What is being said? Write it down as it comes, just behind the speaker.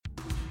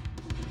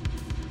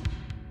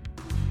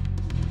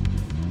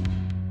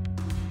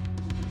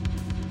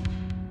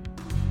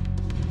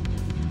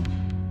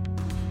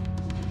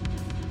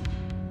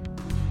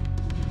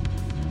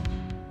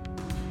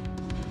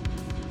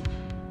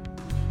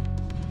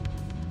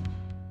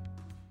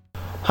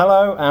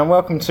Hello and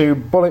welcome to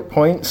Bullet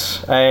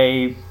Points,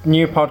 a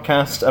new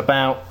podcast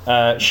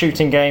about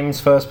shooting games,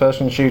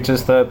 first-person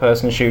shooters,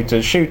 third-person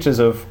shooters, shooters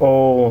of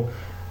all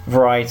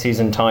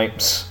varieties and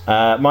types.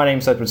 My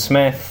name's Edward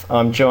Smith.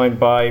 I'm joined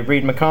by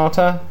Reed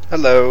McCarter.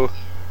 Hello.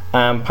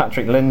 And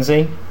Patrick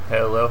Lindsay.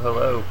 Hello,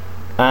 hello.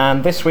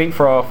 And this week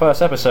for our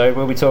first episode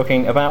we'll be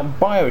talking about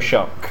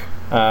BioShock,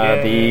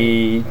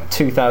 the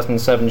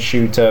 2007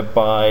 shooter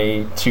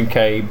by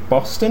 2K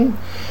Boston.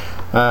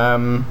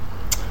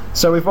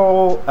 So we've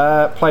all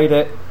played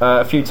it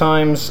a few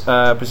times,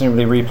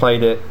 presumably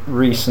replayed it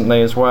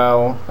recently as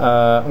well.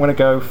 I'm going to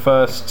go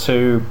first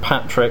to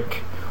Patrick.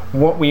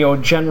 What were your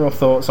general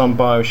thoughts on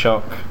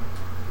BioShock,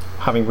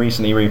 having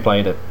recently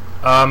replayed it?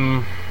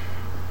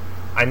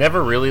 I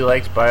never really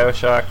liked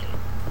BioShock,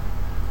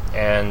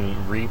 and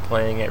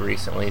replaying it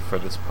recently for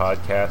this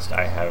podcast,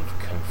 I have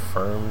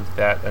confirmed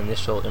that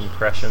initial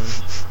impression.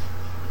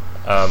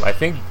 I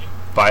think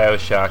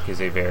BioShock is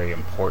a very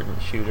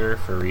important shooter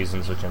for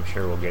reasons which I'm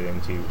sure we'll get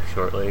into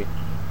shortly.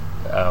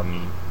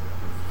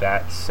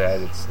 That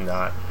said, it's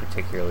not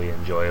particularly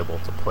enjoyable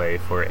to play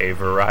for a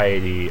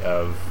variety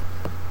of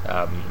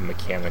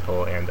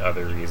mechanical and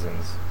other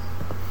reasons.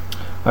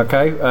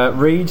 Okay,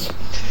 Reed,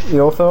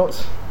 your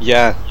thoughts?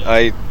 Yeah,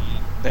 I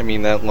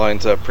mean that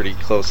lines up pretty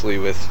closely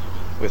with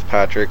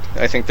Patrick.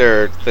 I think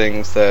there are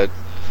things that,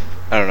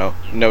 I don't know,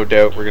 no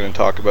doubt we're going to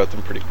talk about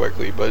them pretty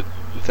quickly, but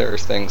there are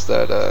things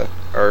that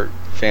are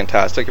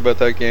fantastic about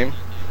that game.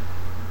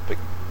 But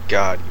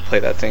God, you play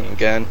that thing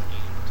again,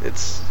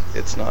 it's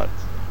not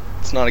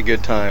a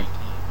good time.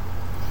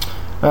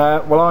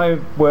 Well, I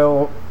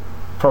will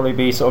probably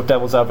be sort of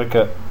devil's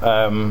advocate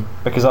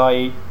because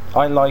I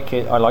like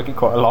it. I like it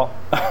quite a lot.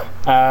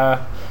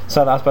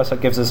 So I suppose that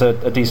gives us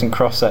a decent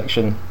cross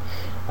section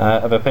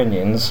of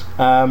opinions.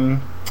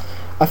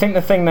 I think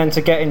the thing then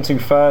to get into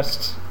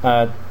first,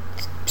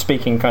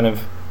 speaking kind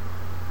of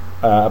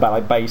about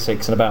like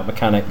basics and about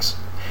mechanics.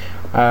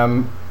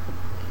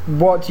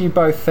 What do you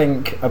both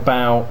think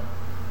about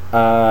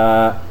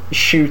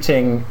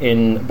shooting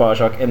in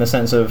BioShock in the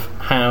sense of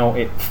how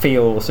it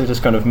feels to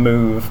just kind of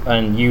move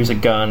and use a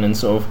gun and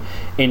sort of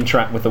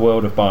interact with the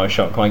world of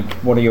BioShock? Like,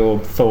 what are your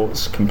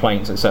thoughts,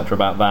 complaints, etc.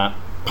 about that,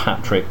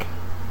 Patrick?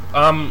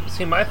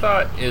 See, my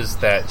thought is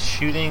that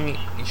shooting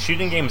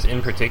games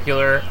in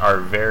particular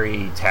are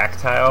very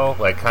tactile,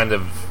 like kind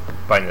of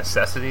by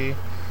necessity.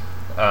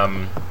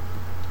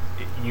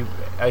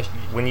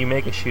 When you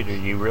make a shooter,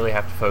 you really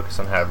have to focus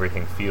on how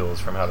everything feels,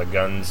 from how the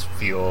guns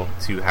feel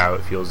to how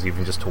it feels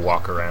even just to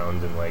walk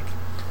around. And like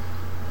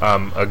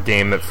a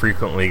game that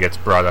frequently gets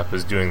brought up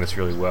as doing this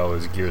really well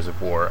is Gears of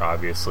War,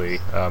 obviously.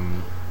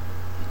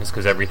 It's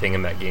because everything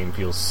in that game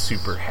feels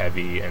super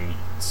heavy and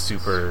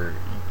super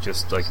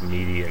just like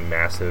meaty and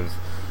massive.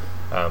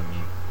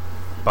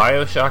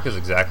 BioShock is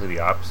exactly the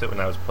opposite. When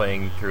I was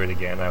playing through it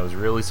again, I was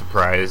really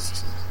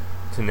surprised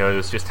to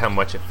notice just how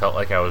much it felt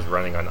like I was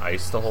running on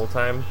ice the whole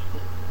time.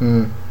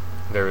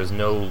 There was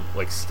no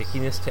like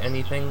stickiness to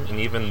anything, and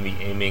even the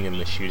aiming and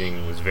the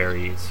shooting was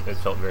it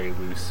felt very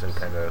loose and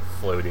kind of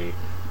floaty,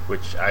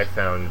 which I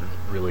found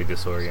really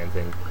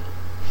disorienting.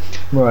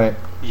 Right.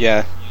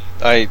 Yeah,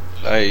 I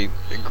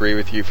agree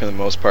with you for the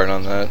most part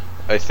on that.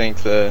 I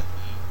think the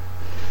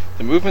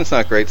movement's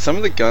not great. Some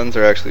of the guns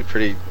are actually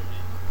pretty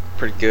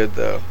good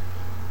though.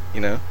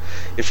 You know,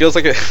 it feels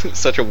like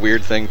such a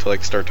weird thing to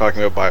like start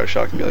talking about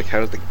BioShock and be like,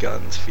 how do the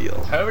guns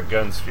feel? How do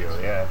guns feel?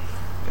 Yeah.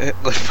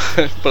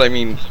 But I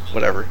mean,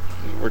 whatever.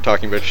 We're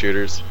talking about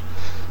shooters.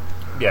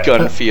 Yeah.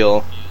 Gun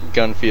feel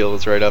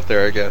is right up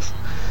there, I guess.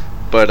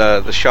 But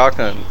the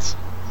shotgun's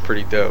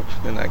pretty dope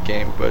in that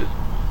game.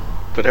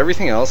 But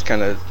everything else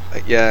kind of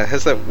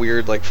has that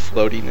weird like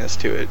floatiness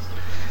to it.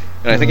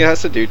 And I think it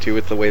has to do too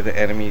with the way the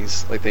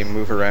enemies they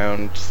move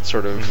around,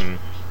 sort of.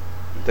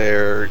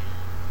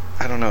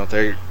 I don't know,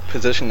 they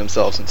position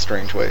themselves in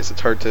strange ways.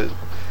 It's hard to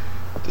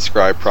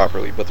describe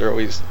properly, but they're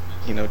always,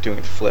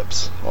 doing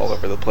flips all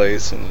over the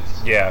place, and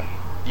you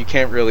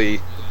don't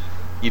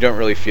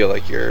really feel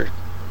like you're,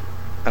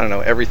 I don't know,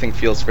 everything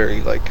feels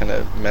very like kind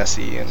of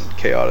messy and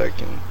chaotic,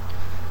 and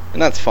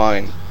that's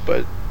fine,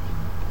 but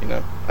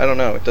I don't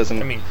know, it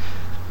doesn't. I mean,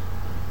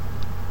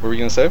 what were you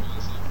gonna say?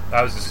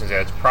 I was just gonna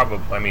say it's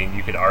probably. I mean,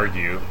 you could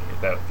argue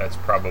that that's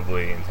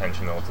probably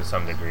intentional to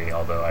some degree,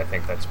 although I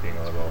think that's being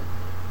a little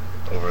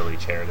overly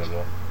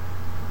charitable.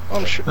 Well,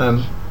 I'm sure.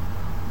 I'm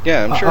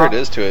sure it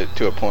is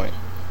to a point.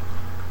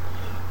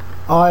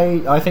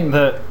 I think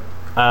that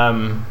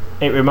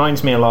it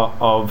reminds me a lot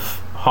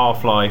of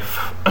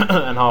Half-Life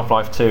and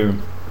Half-Life 2,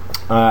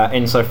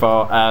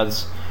 insofar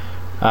as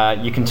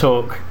you can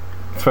talk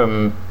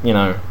from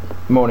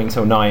morning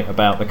till night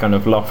about the kind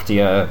of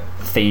loftier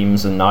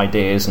themes and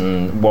ideas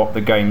and what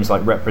the games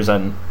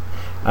represent,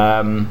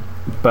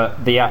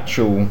 but the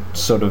actual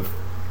sort of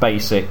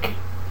basic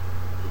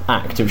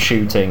act of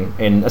shooting,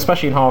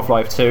 especially in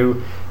Half-Life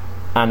 2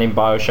 and in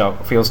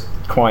BioShock, feels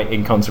quite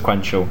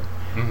inconsequential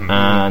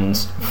and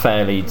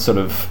fairly sort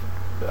of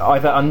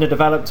either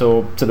underdeveloped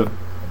or sort of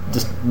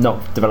just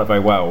not developed very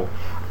well.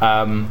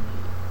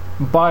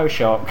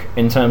 BioShock,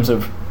 in terms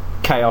of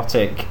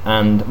chaotic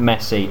and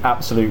messy,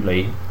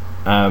 absolutely,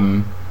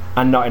 and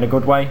not in a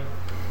good way.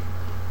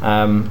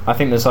 I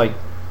think there's like,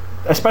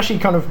 especially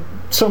kind of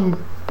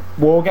some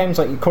war games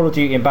like Call of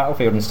Duty and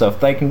Battlefield and stuff,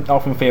 they can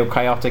often feel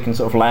chaotic and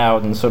sort of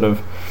loud and sort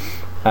of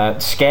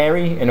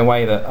scary in a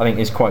way that I think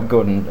is quite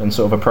good and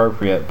sort of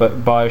appropriate.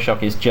 But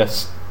BioShock is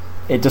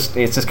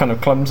it's just kind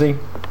of clumsy.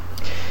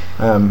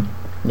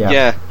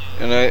 Yeah,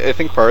 and I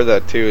think part of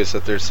that too is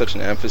that there's such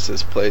an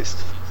emphasis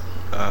placed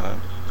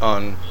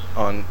on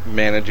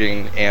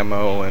managing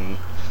ammo and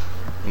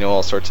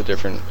all sorts of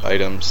different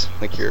items,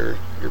 like your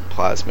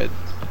plasmid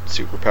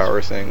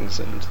superpower things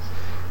and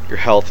your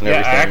health and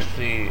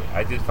everything.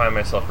 I did find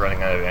myself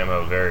running out of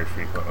ammo very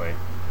frequently.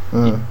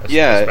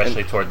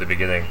 Especially toward the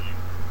beginning.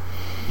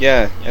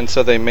 Yeah, and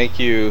so they make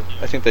you.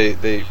 I think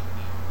they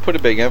put a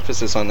big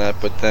emphasis on that,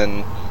 but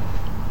then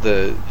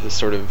the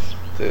sort of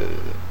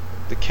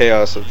the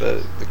chaos of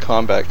the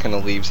combat kind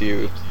of leaves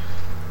you.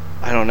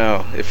 I don't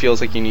know. It feels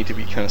like you need to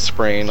be kind of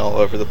spraying all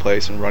over the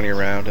place and running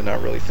around and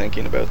not really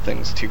thinking about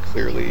things too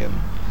clearly. And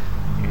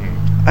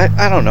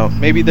I don't know.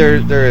 Maybe there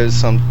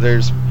is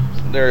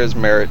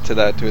merit to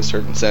that to a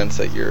certain sense,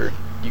 that you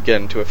get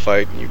into a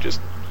fight and you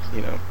just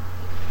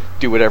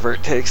do whatever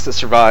it takes to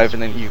survive,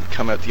 and then you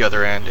come out the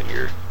other end and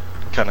you're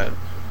kind of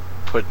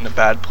put in a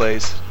bad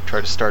place,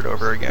 try to start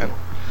over again.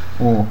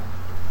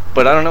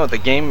 But I don't know. The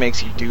game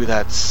makes you do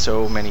that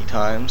so many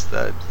times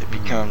that it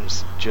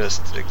becomes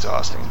just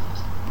exhausting.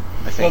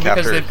 I think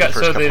after the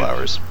first couple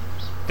hours.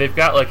 They've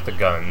got like the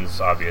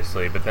guns,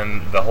 obviously, but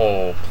then the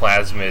whole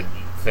plasmid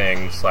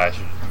thing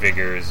 /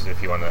 vigors,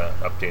 if you want to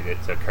update it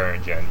to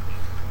current gen.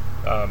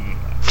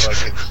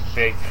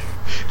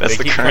 That's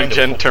the current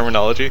gen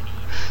terminology?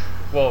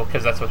 Well,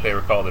 because that's what they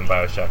were called in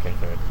BioShock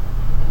Infinite.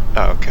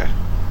 Oh, okay.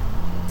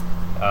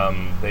 I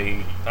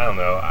don't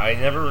know, I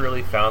never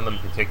really found them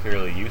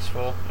particularly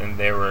useful, and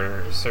there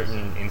were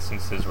certain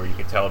instances where you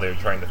could tell they were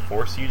trying to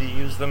force you to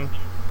use them.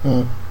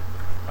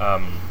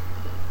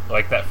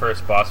 Like that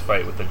first boss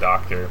fight with the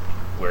doctor,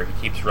 where he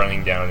keeps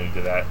running down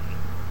into that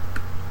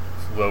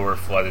lower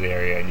flooded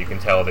area, and you can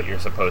tell that you're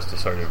supposed to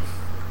sort of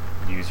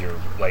use your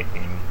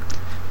lightning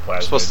plasma.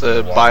 You're supposed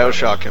to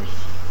BioShock him.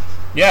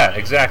 Yeah,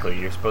 exactly.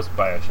 You're supposed to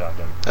BioShock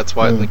him. That's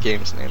why the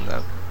game's named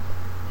that.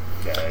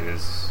 Yeah, it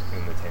is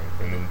in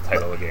the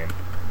title of the game.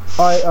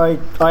 I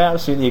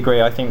absolutely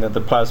agree. I think that the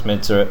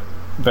plasmids are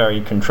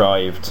very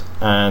contrived,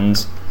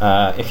 and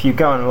if you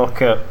go and look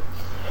at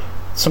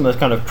some of the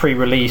kind of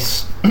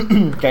pre-release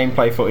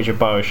gameplay footage of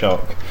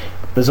BioShock,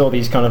 there's all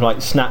these kind of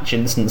like snatch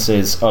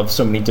instances of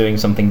somebody doing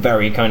something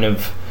very kind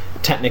of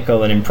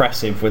technical and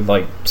impressive with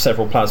like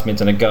several plasmids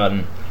and a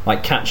gun,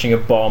 like catching a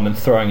bomb and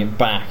throwing it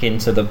back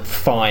into the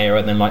fire,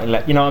 and then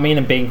like you know what I mean,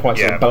 and being quite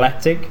sort of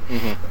balletic.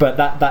 But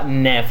that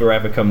never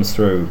ever comes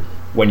through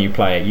when you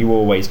play it. You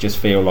always just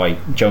feel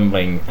like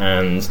jumbling,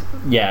 and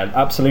yeah,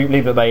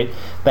 absolutely that they're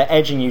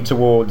edging you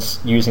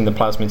towards using the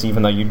plasmids,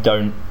 even though you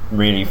don't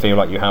really feel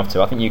like you have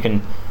to. I think you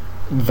can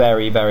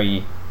very,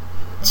 very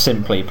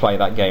simply play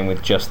that game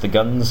with just the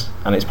guns,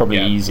 and it's probably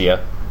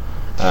easier.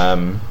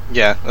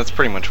 Yeah, that's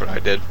pretty much what I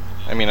did.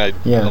 I mean, I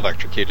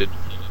electrocuted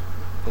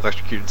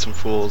some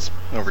fools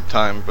over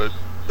time, but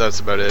that's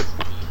about it.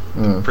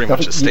 Pretty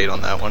much just stayed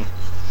on that one.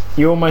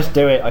 You almost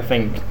do it, I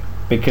think,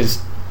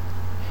 because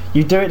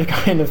you do it to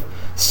kind of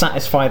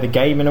satisfy the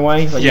game in a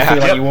way. Like you feel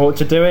like you ought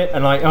to do it,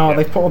 and like,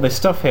 they've put all this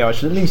stuff here, I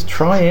should at least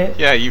try it.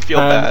 Yeah, you feel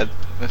bad.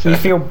 You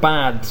feel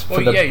bad.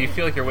 You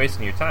feel like you're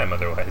wasting your time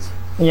otherwise.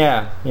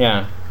 Yeah.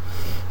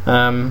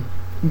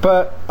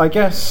 But I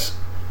guess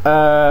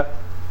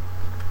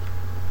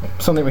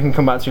something we can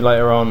come back to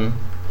later on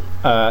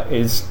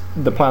is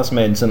the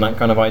plasmids and that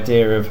kind of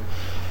idea of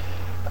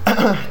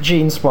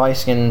gene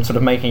splicing and sort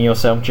of making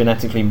yourself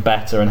genetically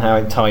better, and how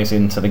it ties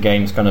into the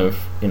game's kind of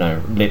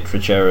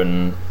literature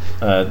and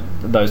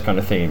those kind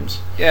of themes.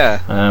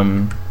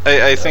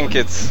 I think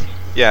it's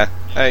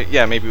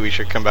maybe we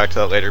should come back to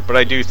that later, but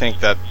I do think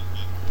that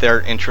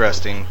they're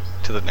interesting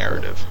to the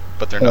narrative,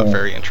 but they're not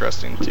very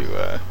interesting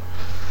to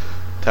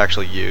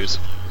actually use.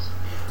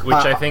 Which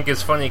I think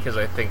is funny, because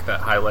I think that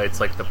highlights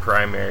like the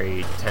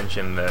primary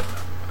tension that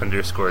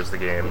underscores the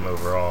game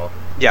overall.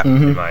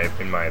 In my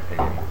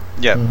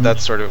opinion.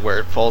 That's sort of where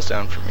it falls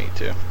down for me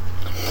too.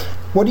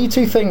 What do you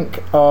two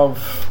think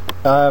of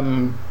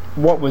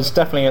what was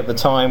definitely at the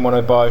time one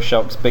of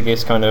BioShock's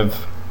biggest kind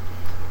of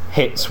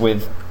hits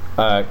with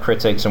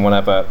critics and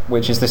whatever,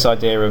 which is this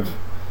idea of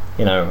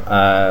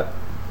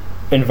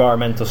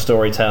environmental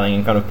storytelling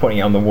and kind of putting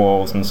it on the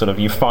walls, and sort of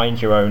you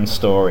find your own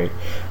story.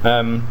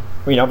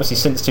 Obviously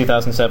since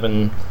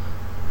 2007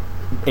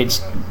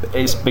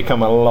 it's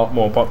become a lot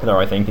more popular.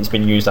 I think it's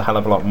been used a hell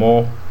of a lot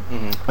more.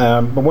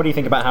 But what do you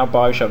think about how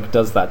BioShock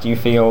does that? Do you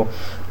feel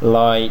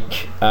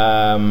like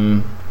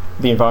the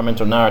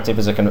environmental narrative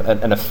is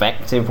an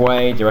effective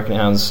way? Do you reckon it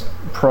has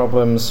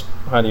problems?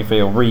 How do you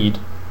feel? Reed?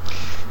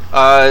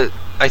 I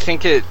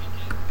think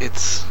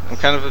it's I'm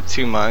kind of of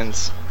two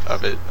minds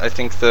of it. I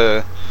think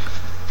the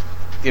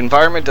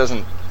environment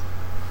doesn't,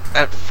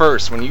 at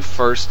first, when you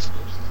first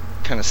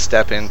kind of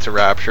step into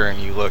Rapture and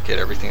you look at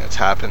everything that's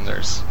happened,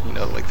 there's, you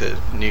know, like the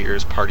New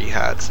Year's party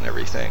hats and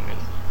everything,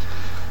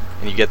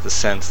 and you get the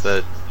sense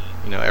that,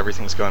 you know,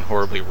 everything's gone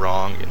horribly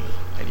wrong, and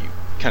you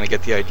kind of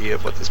get the idea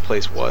of what this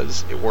place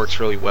was. It works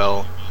really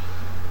well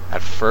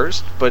at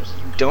first, but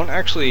you don't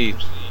actually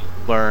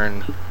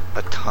learn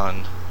a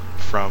ton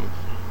from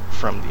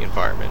the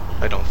environment,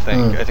 I don't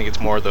think. I think it's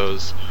more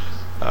those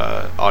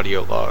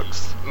audio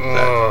logs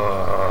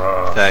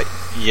that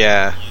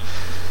yeah.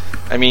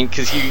 I mean,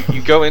 because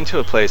you go into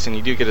a place and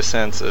you do get a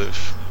sense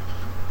of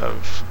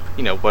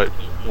you know, what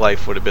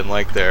life would have been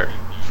like there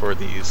for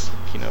these,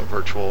 you know,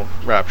 virtual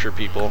Rapture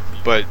people,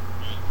 but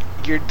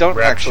you don't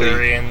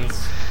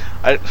Rapturians.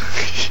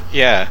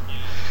 Yeah,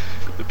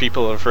 the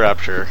people of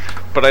Rapture.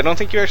 But I don't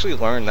think you actually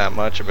learn that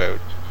much about,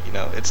 you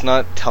know, it's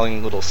not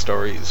telling little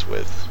stories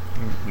with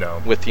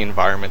the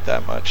environment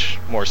that much.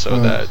 More so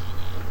that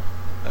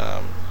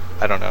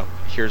I don't know.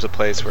 Here's a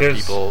place where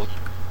people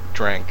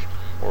drank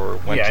or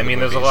went. Yeah, to I mean,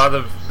 there's a lot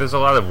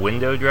of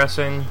window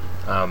dressing,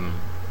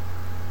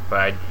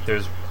 but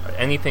there's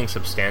anything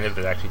substantive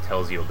that actually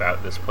tells you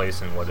about this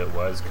place and what it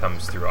was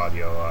comes through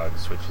audio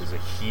logs, which is a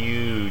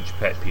huge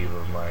pet peeve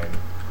of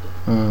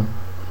mine.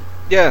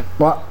 Yeah.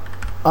 Well,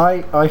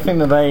 I think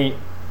that they,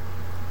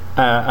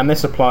 and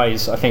this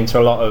applies, I think, to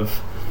a lot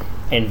of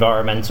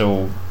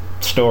environmental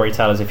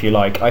storytellers, if you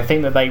like. I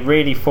think that they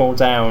really fall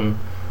down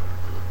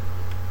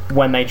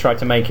when they try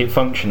to make it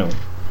functional.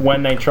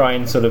 When they try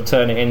and sort of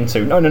turn it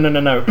into,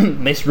 no,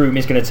 this room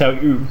is going to tell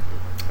you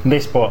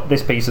this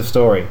piece of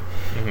story.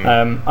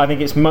 I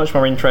think it's much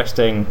more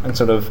interesting and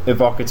sort of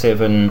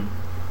evocative and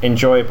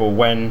enjoyable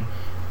when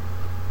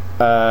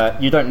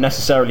you don't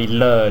necessarily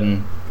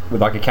learn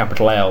with like a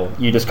capital L.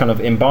 You just kind of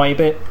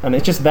imbibe it, and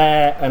it's just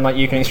there, and like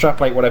you can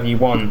extrapolate whatever you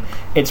want.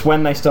 It's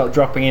when they start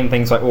dropping in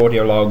things like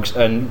audio logs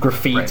and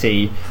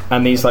graffiti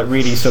and these like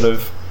really sort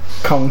of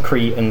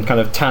concrete and kind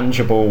of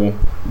tangible,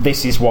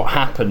 this is what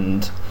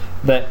happened,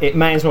 that it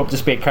may as well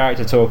just be a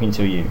character talking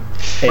to you.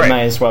 It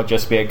may as well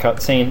just be a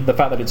cutscene. The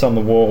fact that it's on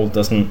the wall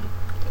doesn't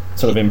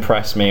sort of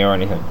impress me or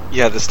anything.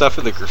 Yeah, the stuff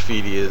with the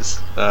graffiti is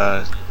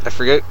I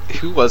forget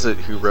who was it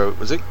who wrote,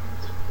 was it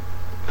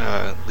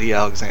Lee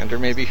Alexander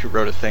maybe, who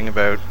wrote a thing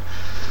about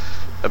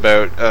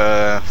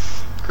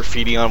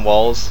graffiti on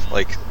walls,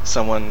 like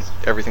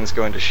everything's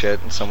going to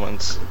shit and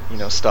someone's, you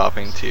know,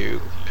 stopping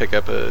to pick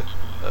up a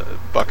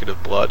bucket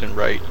of blood and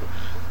write,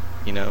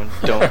 you know,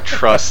 don't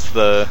trust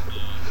the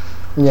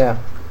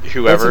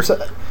whoever,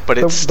 but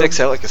it sticks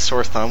out like a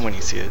sore thumb when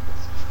you see it.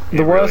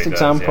 The worst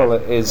example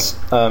is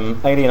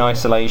Alien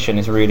Isolation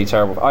is really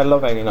terrible. I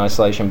love Alien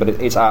Isolation, but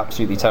it's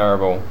absolutely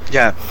terrible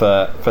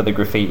for the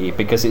graffiti,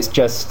 because it's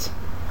just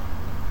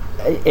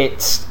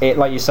it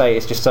like you say,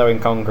 it's just so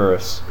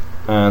incongruous.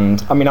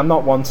 And I mean, I'm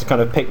not one to kind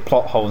of pick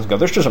plot holes and go,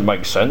 this doesn't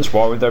make sense,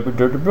 why would there be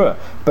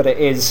but it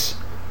is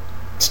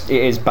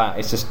bad.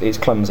 It's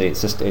clumsy.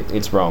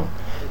 It's wrong.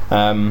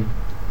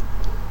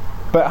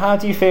 But how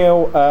do you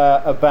feel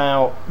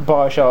about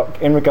BioShock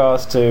in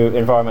regards to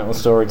environmental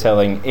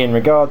storytelling? In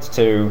regards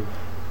to,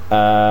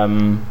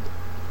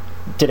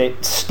 did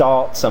it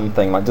start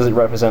something? Like, does it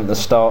represent the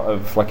start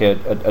of like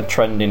a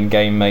trend in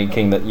game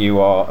making that you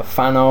are a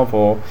fan of,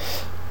 or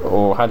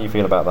how do you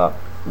feel about that,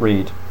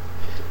 Reed?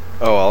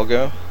 Oh, I'll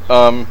go.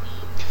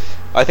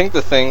 I think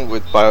the thing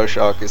with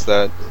BioShock is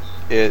that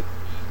it,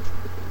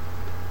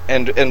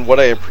 and what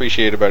I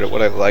appreciate about it,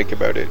 what I like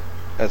about it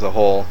as a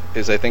whole,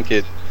 is I think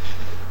it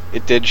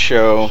did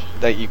show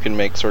that you can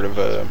make sort of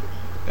a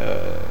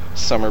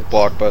summer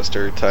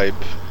blockbuster type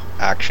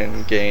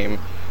action game,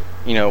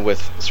 you know,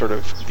 with sort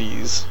of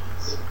these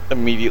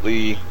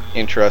immediately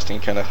interesting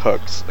kind of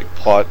hooks, like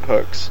plot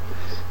hooks,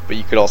 but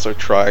you could also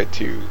try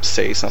to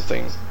say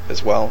something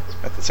as well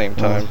at the same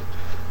time,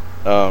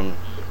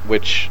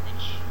 which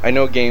I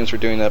know games were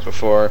doing that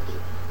before,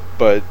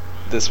 but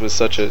this was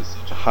such a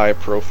high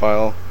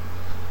profile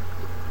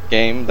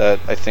game that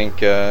I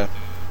think it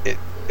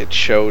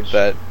showed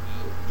that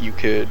you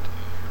could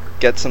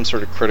get some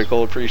sort of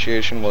critical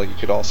appreciation while you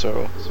could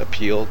also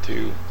appeal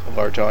to a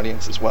large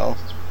audience as well,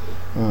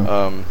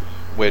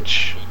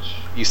 which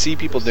you see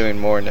people doing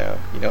more now.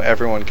 You know,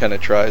 everyone kind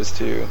of tries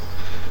to,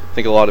 I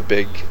think a lot of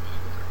big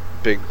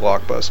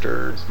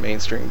blockbuster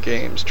mainstream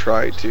games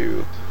try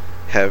to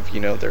have, you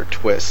know, their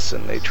twists,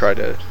 and they try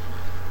to,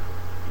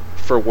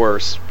 for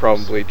worse,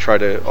 probably try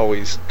to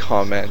always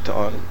comment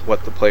on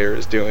what the player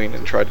is doing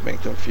and try to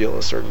make them feel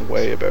a certain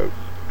way about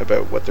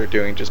what they're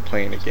doing just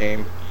playing a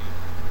game.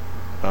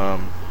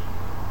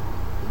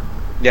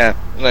 Yeah,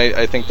 and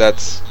I think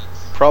that's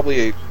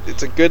probably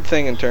it's a good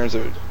thing in terms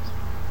of,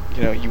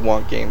 you know, you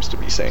want games to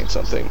be saying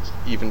something,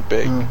 even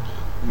big,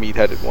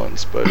 meat-headed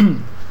ones, but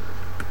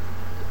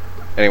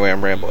anyway,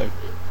 I'm rambling.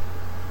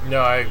 No,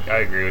 I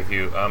agree with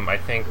you. I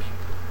think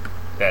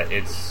that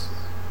it's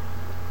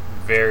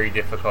very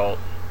difficult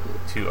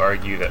to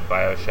argue that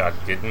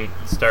BioShock didn't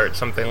start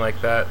something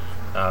like that,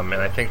 and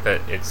I think that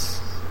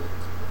it's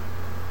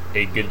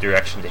a good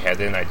direction to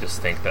head in. I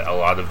just think that a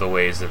lot of the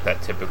ways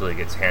that typically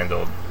gets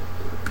handled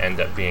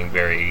end up being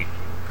very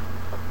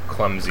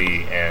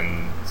clumsy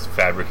and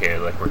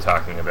fabricated, like we're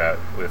talking about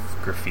with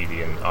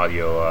graffiti and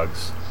audio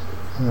logs.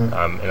 And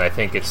I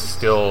think it's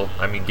still,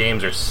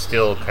 games are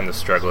still kind of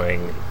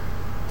struggling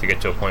to get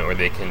to a point where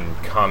they can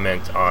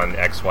comment on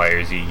X, Y,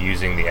 or Z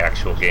using the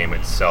actual game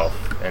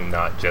itself and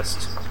not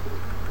just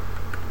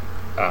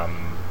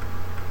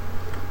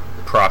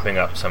propping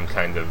up some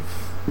kind of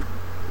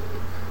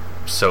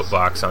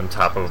soapbox on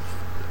top of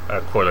a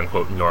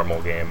quote-unquote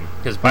normal game.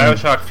 Because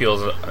Bioshock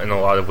feels in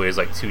a lot of ways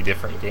like two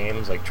different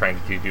games, like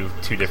trying to do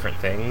two different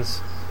things.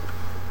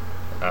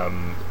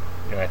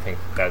 And I think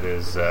that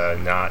is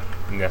not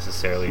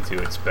necessarily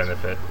to its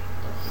benefit.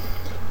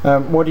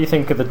 What do you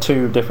think are the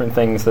two different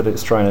things that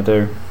it's trying to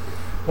do?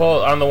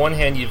 Well, on the one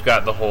hand, you've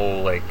got the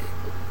whole, like,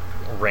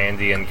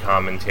 Randian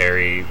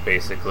commentary,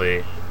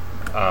 basically.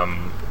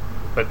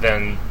 But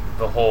then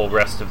the whole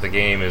rest of the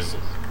game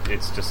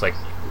it's just like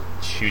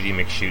shooty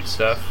McShoot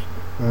stuff.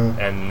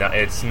 And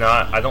it's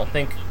not, I don't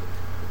think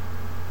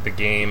the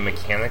game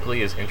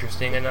mechanically is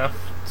interesting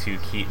enough to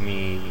keep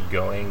me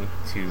going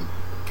to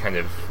kind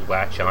of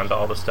latch on to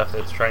all the stuff that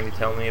it's trying to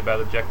tell me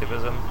about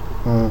objectivism.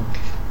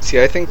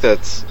 See, I think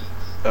that's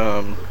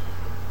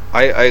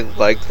I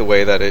like the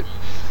way that it,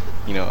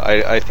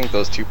 I think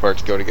those two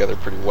parts go together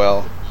pretty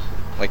well.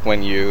 Like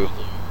when you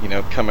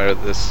come out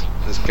of this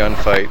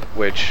gunfight,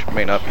 which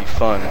may not be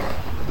fun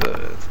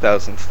the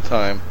thousandth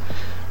time,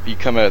 but you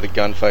come out of the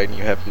gunfight and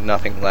you have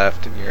nothing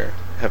left and you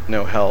have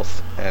no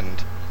health,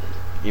 and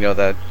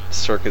that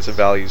Circus of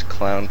Values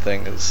clown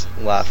thing is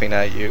laughing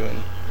at you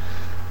and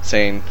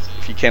saying,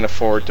 if you can't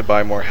afford to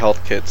buy more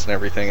health kits and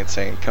everything, it's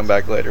saying, come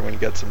back later when you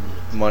get some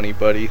money,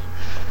 buddy.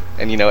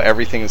 And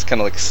everything is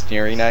kind of like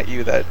sneering at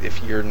you that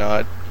if you're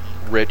not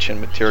rich and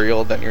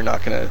material, then you're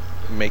not going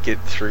to make it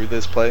through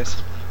this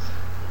place.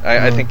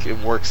 I think it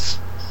works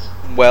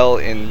well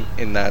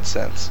in that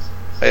sense.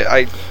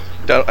 I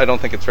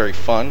don't think it's very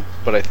fun,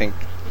 but I think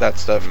that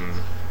stuff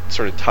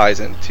sort of ties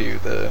into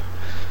the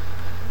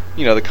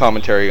the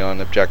commentary on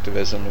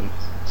objectivism and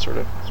sort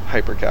of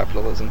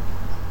hyper-capitalism.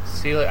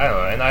 See, I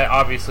don't know, and I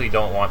obviously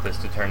don't want this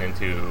to turn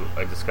into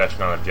a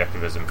discussion on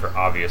objectivism for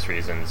obvious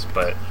reasons,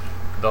 but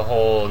the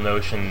whole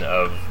notion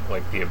of,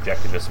 like, the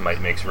objectivist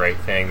might makes right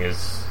thing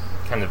is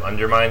kind of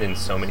undermined in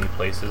so many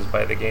places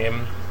by the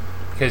game.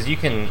 Because you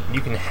can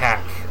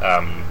hack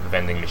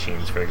vending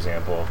machines, for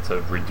example,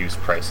 to reduce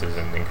prices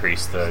and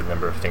increase the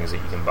number of things that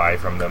you can buy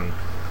from them.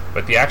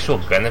 But the actual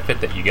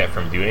benefit that you get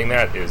from doing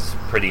that is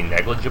pretty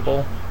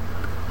negligible.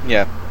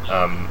 Yeah.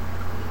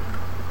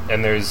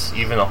 And there's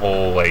even a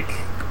whole, like,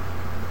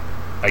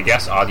 I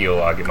guess audio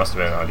log, it must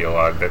have been an audio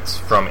log, that's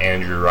from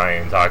Andrew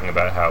Ryan talking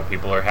about how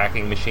people are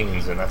hacking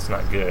machines and that's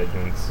not good.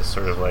 And it's just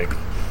sort of like,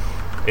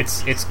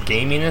 it's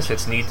gaminess,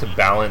 its need to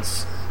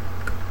balance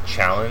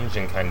challenge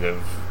and kind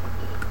of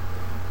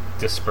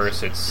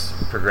disperse its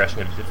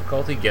progression of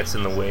difficulty gets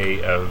in the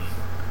way of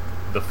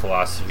the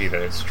philosophy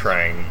that it's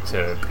trying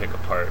to pick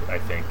apart, I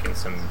think, in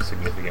some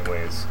significant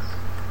ways.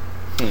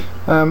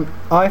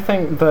 I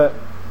think that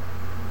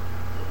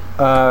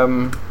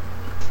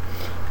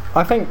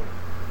I think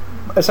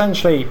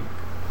essentially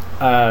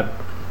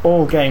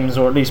all games,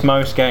 or at least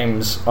most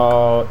games,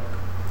 are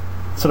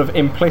sort of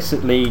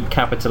implicitly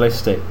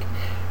capitalistic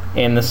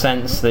in the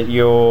sense that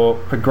your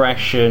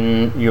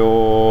progression,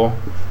 your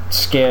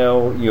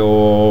skill,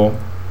 your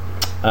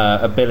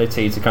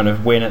ability to kind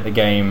of win at the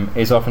game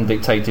is often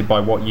dictated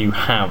by what you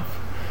have.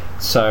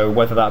 So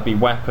whether that be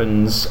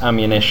weapons,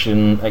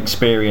 ammunition,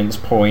 experience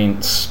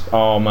points,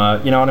 armor,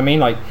 you know what I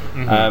mean? Like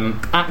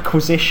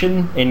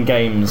acquisition in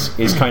games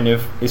is kind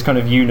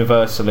of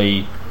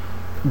universally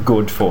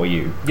good for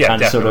you, yeah,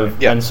 and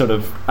definitely. and sort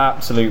of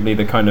absolutely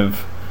the kind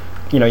of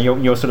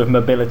your sort of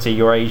mobility,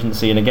 your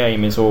agency in a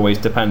game is always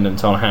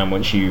dependent on how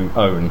much you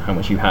own, how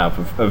much you have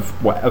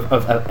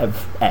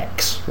of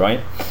X,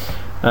 right?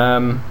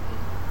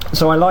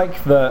 So I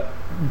like that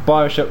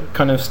Bioshock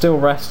kind of still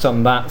rests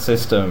on that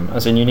system,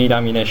 as in you need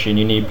ammunition,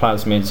 you need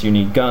plasmids, you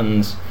need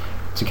guns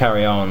to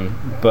carry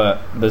on,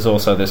 but there's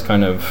also this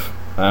kind of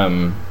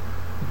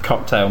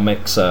cocktail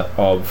mixer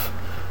of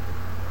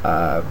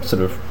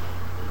sort of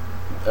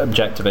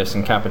objectivist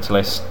and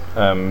capitalist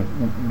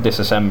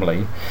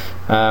disassembly.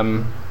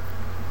 And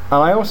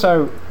I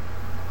also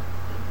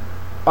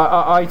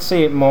I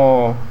see it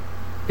more,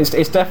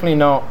 it's definitely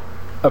not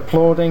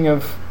applauding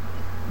of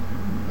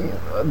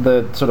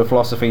the sort of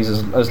philosophies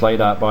as laid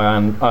out by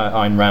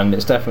Ayn Rand.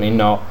 It's definitely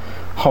not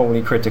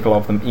wholly critical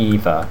of them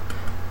either.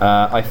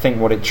 I think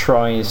what it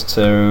tries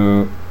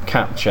to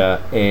capture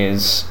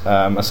is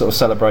a sort of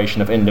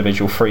celebration of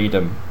individual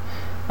freedom,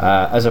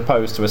 as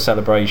opposed to a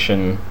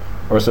celebration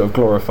or a sort of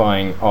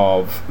glorifying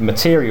of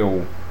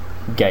material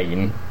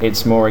gain.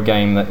 It's more a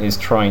game that is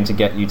trying to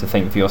get you to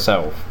think for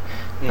yourself.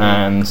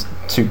 And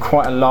to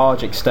quite a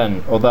large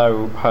extent,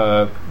 although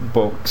her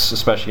books,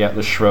 especially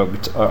Atlas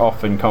Shrugged, are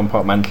often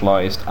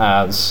compartmentalized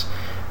as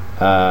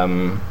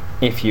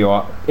if you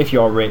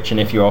are rich and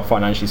if you are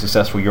financially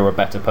successful, you're a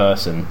better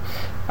person.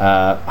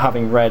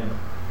 Having read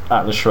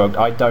Atlas Shrugged,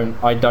 I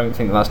don't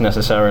think that's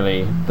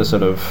necessarily the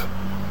sort of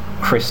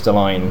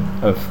crystalline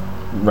of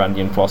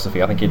Randian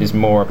philosophy. I think it is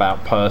more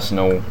about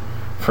personal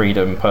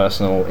freedom,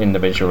 personal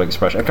individual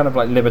expression, kind of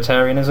like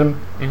libertarianism.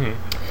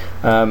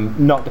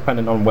 Not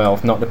dependent on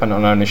wealth, not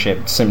dependent on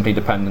ownership, simply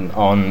dependent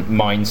on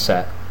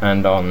mindset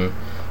and on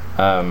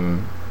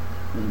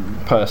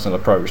personal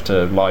approach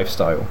to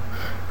lifestyle.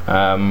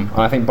 And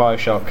I think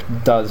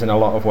Bioshock does, in a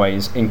lot of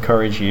ways,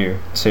 encourage you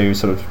to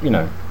sort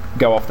of,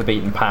 go off the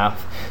beaten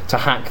path, to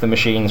hack the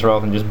machines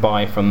rather than just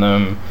buy from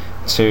them,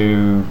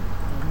 to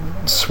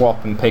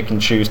swap and pick and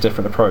choose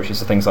different approaches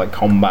to things like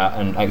combat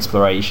and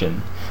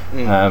exploration.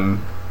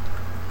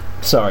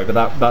 Sorry,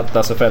 but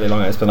that's a fairly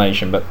long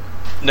explanation. But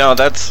no,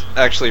 that's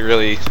actually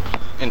really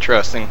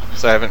interesting,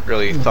 because I haven't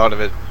really thought of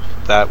it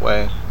that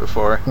way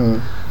before.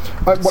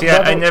 See,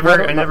 I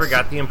never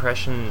got the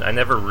impression. I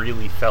never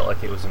really felt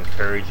like it was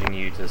encouraging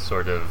you to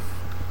sort of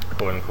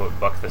quote unquote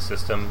buck the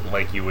system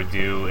like you would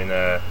do in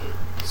a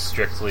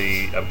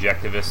strictly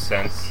objectivist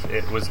sense.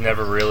 It was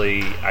never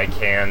really I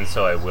can,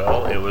 so I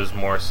will. It was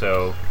more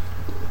so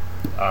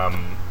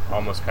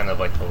almost kind of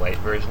like the light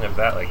version of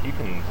that. Like, you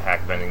can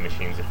hack vending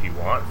machines if you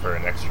want for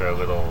an extra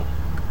little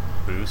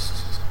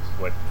boost.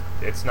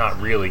 It's not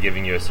really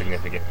giving you a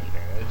significant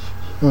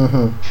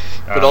advantage.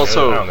 But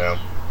also, I don't know.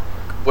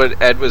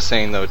 What Ed was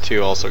saying, though,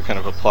 too, also kind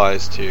of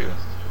applies to,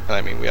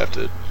 I mean, we have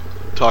to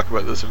talk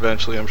about this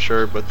eventually, I'm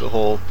sure, but the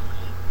whole,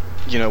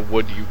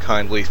 would you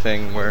kindly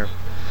thing, where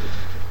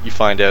you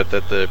find out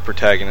that the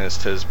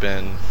protagonist has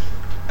been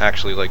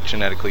actually, like,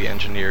 genetically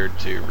engineered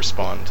to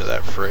respond to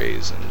that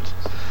phrase, and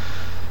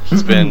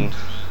he's been,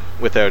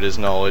 without his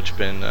knowledge,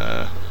 been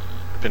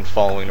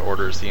following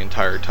orders the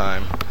entire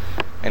time,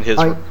 and his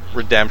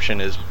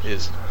redemption is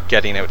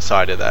getting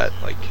outside of that,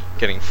 like,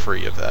 getting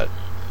free of that.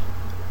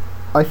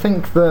 I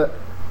think that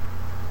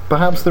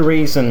perhaps the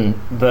reason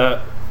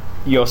that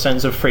your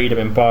sense of freedom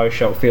in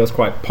Bioshock feels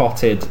quite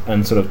potted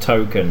and sort of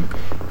token,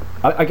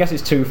 I guess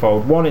it's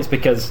twofold. One, it's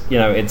because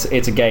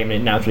it's a game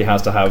and it naturally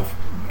has to have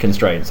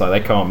constraints, like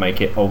they can't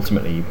make it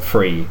ultimately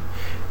free.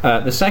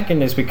 The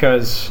second is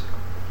because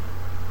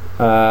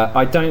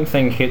I don't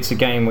think it's a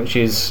game which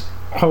is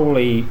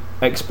wholly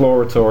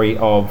exploratory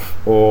of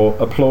or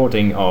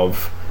applauding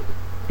of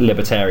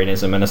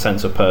libertarianism and a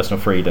sense of personal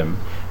freedom.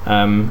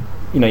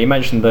 You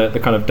mentioned the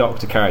kind of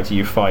doctor character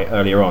you fight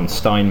earlier on,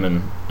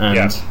 Steinman,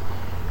 and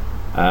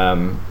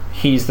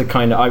he's the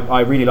kind of... I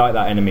really like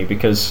that enemy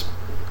because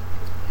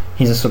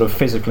he's a sort of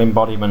physical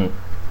embodiment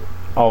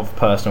of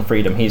personal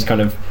freedom. He's kind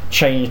of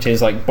changed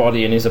his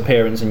body and his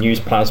appearance and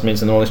used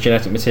plasmids and all this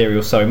genetic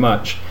material so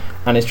much,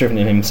 and it's driven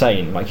him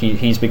insane. Like,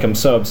 he's become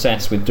so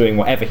obsessed with doing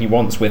whatever he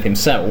wants with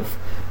himself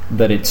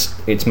that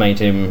it's made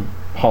him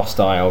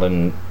hostile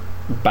and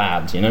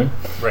bad,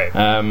 Right.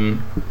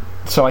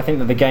 So I think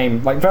that the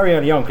game, very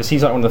early on, because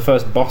he's one of the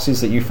first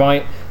bosses that you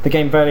fight, the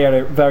game very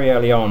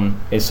early on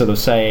is sort of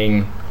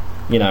saying,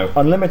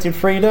 unlimited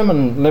freedom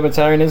and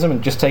libertarianism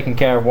and just taking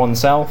care of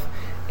oneself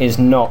is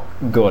not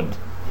good.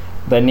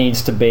 There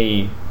needs to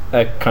be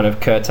a kind of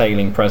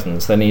curtailing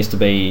presence. There needs to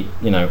be,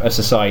 a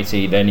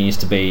society. There needs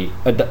to be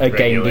a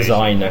game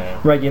designer.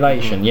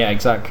 Regulation, yeah,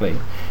 exactly.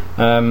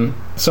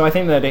 So I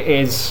think that it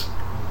is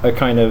a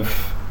kind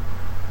of...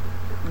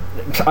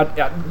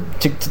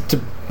 to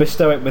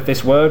bestow it with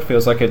this word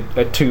feels like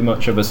a too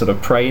much of a sort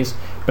of praise,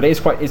 but it's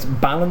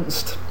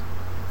balanced.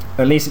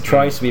 At least it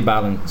tries to be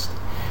balanced.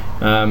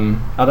 I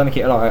don't think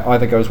it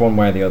either goes one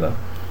way or the other.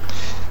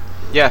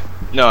 Yeah,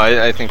 no,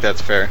 I think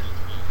that's fair.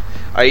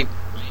 I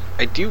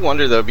do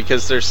wonder, though,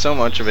 because there's so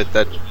much of it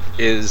that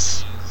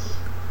is,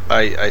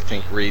 I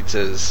think, reads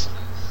as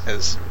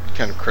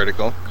kind of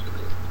critical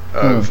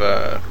of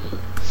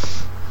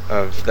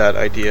that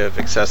idea of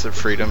excessive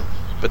freedom,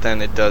 but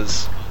then it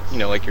does,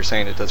 like you're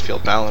saying, it does feel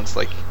balanced.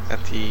 Like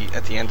at the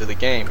end of the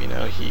game,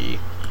 I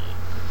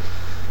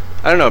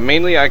don't know.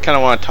 Mainly, I kind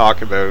of want to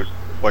talk about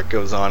what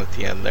goes on at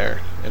the end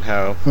there and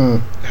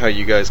how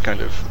you guys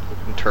kind of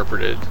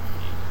interpreted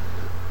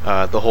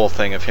the whole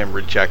thing of him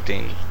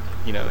rejecting,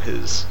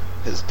 his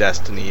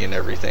destiny and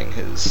everything,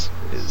 his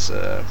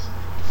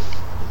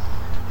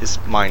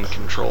mind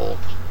control.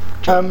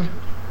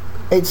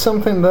 It's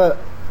something that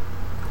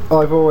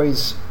I've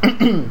always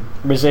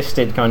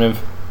resisted kind of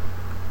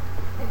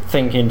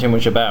thinking too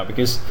much about,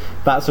 because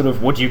that sort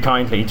of "would you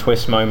kindly"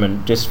 twist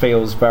moment just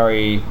feels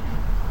very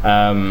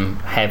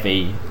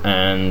heavy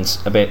and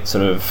a bit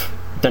sort of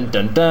dun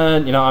dun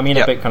dun,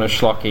 a bit kind of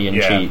schlocky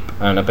and cheap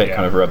and a bit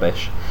kind of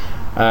rubbish.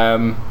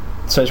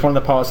 So it's one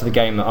of the parts of the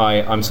game that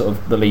I'm sort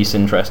of the least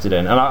interested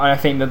in, and I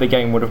think that the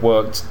game would have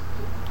worked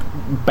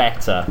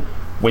better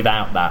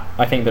without that.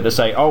 I think that to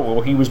say, oh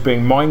well, he was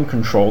being mind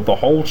controlled the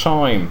whole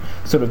time,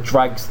 sort of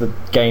drags the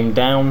game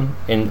down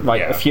in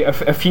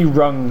a few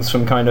rungs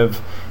from kind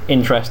of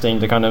interesting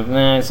to kind of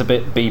it's a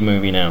bit B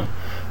movie now.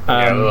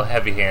 A little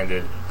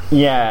heavy-handed.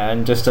 Yeah,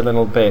 and just a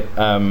little bit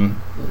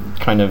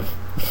kind of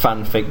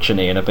fan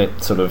fiction-y and a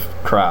bit sort of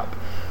crap.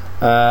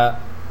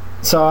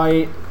 So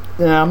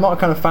I'm not a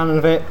kind of fan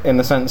of it in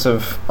the sense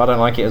of I don't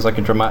like it as like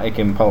a dramatic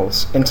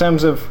impulse. In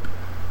terms of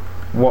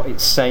what it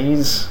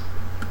says,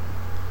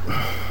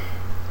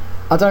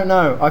 I don't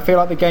know. I feel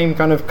like the game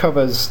kind of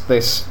covers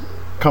this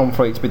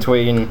conflict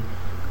between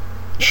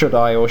should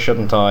I or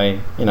shouldn't I,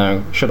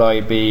 should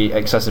I be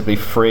excessively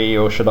free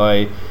or should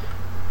I,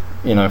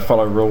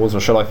 follow rules, or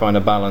should I find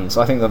a balance?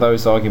 I think that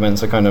those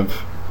arguments are kind of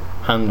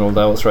handled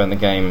elsewhere in the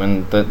game,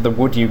 and the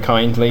would you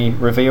kindly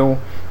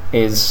reveal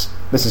this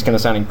is going to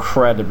sound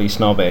incredibly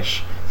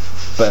snobbish,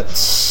 but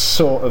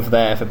sort of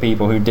there for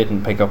people who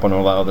didn't pick up on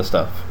all that other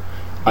stuff.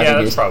 I think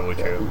that's probably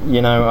true.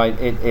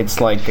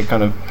 It's like a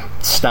kind of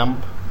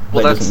stamp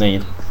that doesn't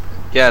need.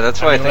 Yeah,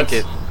 that's why I think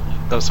it.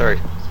 Oh, sorry.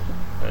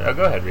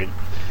 Go ahead, Reed.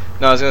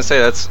 No, I was going to say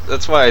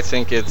that's why I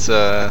think it's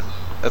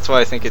that's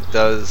why I think it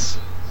does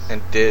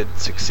and did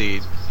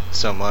succeed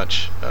so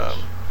much.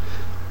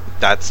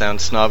 That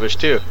sounds snobbish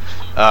too.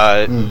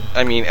 I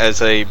mean,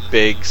 as a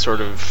big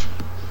sort of,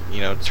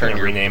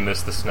 rename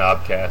this the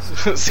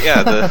Snobcast.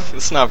 Yeah, the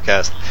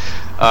Snobcast.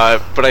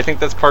 But I think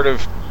that's part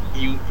of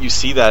you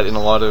see that in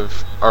a lot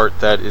of art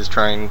that is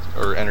trying,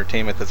 or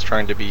entertainment that's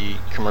trying to be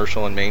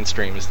commercial and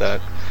mainstream, is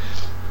that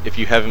if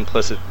you have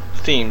implicit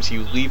themes,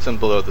 you leave them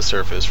below the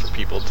surface for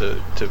people to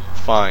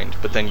find,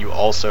 but then you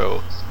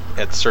also,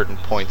 at certain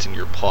points in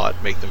your plot,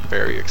 make them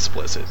very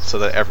explicit so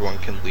that everyone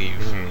can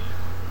leave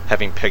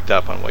having picked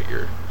up on what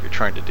you're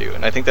trying to do.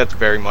 And I think that's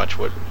very much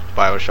what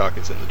BioShock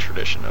is in the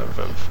tradition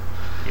of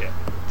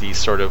these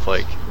sort of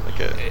like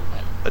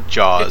a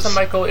Jaws.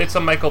 It's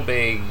a Michael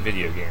Bay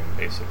video game,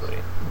 basically.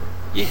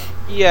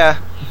 Yeah,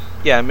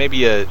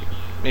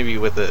 maybe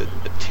with a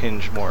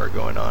tinge more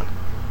going on.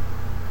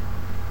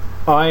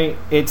 I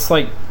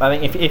think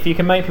if you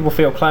can make people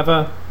feel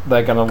clever,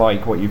 they're gonna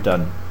like what you've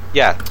done.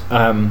 Yeah.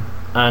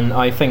 And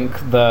I think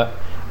that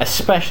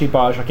especially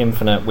BioShock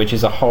Infinite, which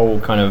is a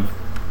whole kind of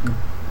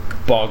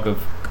bog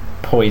of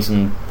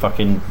poison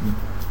fucking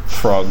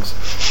frogs.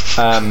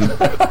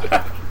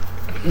 I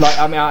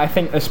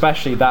think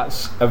especially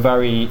that's a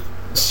very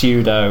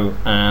pseudo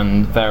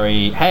and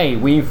very, hey,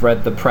 we've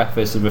read the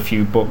preface of a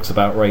few books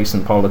about race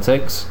and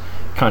politics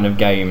kind of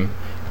game.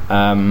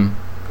 And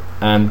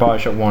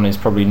BioShock 1 is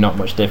probably not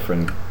much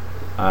different.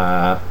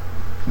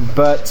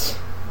 But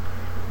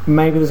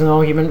maybe there's an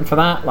argument for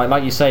that,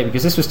 like you say,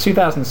 because this was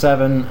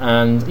 2007,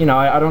 and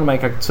I don't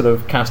want to make a sort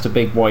of cast a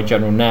big wide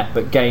general net,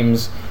 but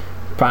games,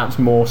 perhaps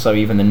more so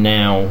even than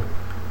now,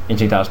 in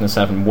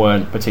 2007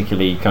 weren't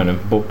particularly kind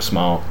of book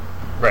smart.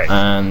 Right.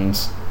 And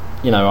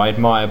I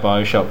admire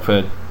BioShock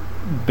for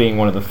being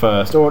one of the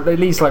first, or at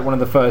least like one of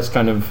the first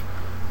kind of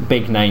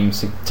big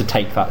names to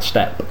take that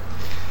step.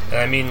 And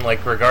I mean,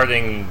 like,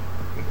 regarding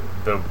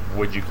the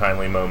would you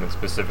kindly moment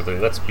specifically,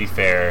 let's be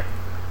fair,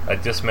 a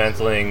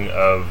dismantling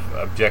of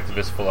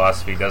objectivist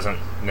philosophy doesn't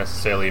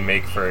necessarily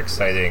make for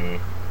exciting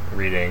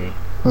reading.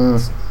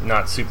 It's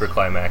not super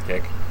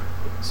climactic.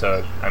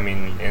 So, I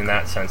mean, in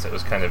that sense, it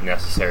was kind of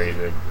necessary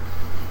to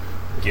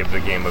give the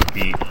game a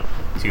beat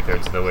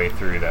 2/3 of the way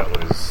through. That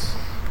was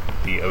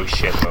the oh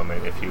shit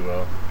moment, if you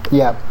will.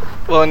 Yeah.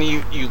 Well, and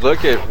you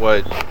look at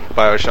what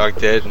BioShock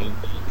did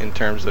in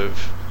terms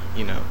of,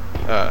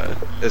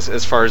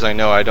 as far as I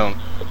know, I don't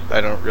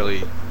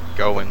really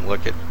go and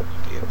look at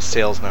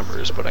sales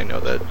numbers, but I know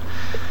that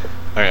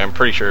I'm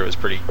pretty sure it was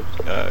pretty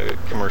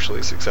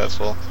commercially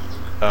successful,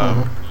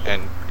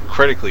 and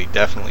critically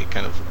definitely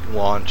kind of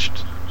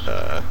launched,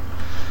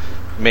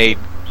 made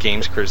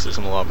games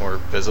criticism a lot more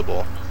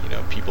visible.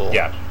 People.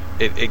 Yeah.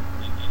 It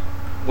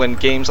when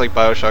games like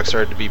BioShock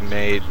started to be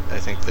made, I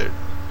think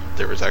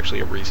there was actually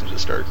a reason to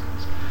start.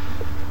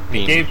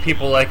 It gave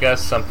people like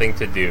us something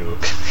to do.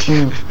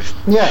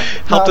 Yeah.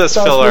 Helped us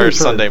fill our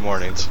Sunday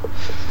mornings.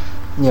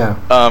 Yeah.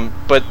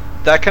 But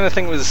that kind of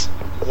thing was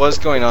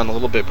going on a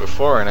little bit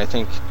before, and I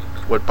think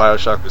what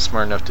BioShock was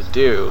smart enough to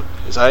do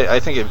is I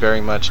think it very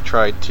much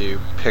tried to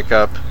pick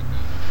up,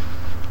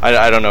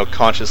 I don't know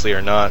consciously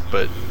or not,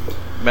 but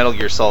Metal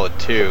Gear Solid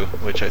 2,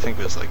 which I think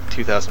was like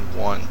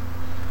 2001,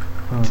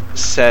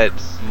 said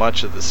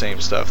much of the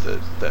same stuff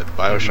that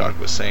BioShock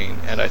was saying,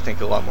 and I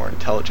think a lot more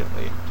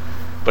intelligently.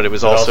 But it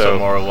was also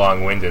more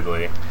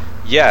long-windedly.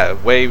 Yeah,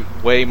 way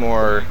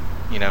more.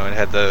 It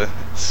had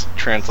it's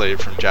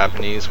translated from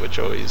Japanese, which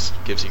always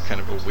gives you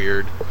kind of a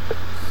weird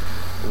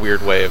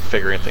way of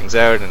figuring things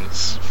out, and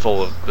it's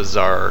full of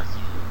bizarre,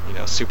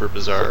 super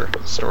bizarre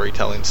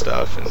storytelling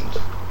stuff,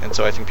 and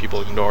so I think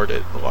people ignored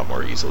it a lot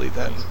more easily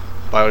than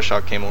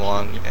BioShock came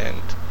along,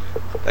 and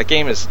that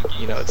game is,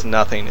 it's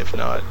nothing if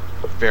not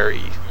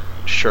very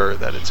sure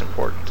that it's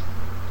important.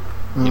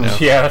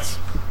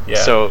 Yeah.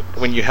 So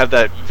when you have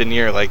that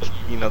veneer, like,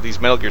 these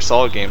Metal Gear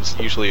Solid games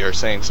usually are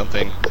saying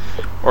something,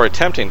 or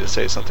attempting to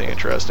say something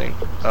interesting,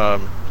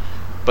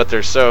 but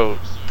they're so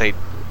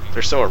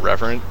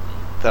irreverent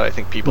that I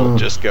think people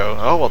just go,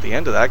 oh, well, the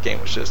end of that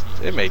game was just,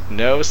 it made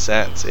no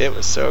sense. It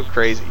was so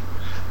crazy.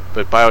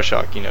 But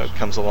BioShock,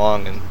 comes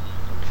along and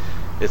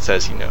it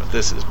says,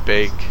 this is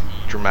big,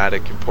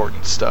 dramatic,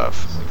 important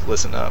stuff. Like,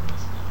 listen up.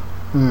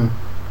 And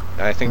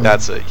I think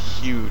that's a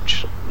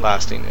huge,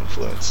 lasting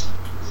influence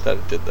that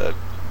it did that.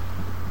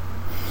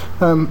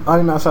 I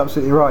think that's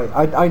absolutely right.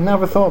 I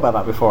never thought about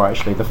that before,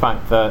 actually. The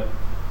fact that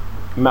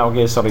Metal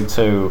Gear Solid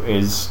 2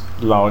 is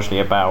largely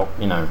about,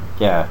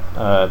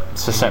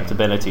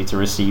 susceptibility to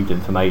received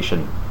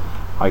information.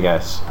 I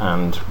guess,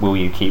 and will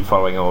you keep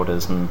following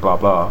orders and blah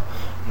blah.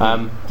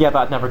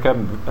 That never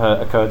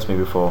occurred to me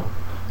before.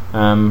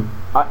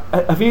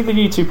 Have either of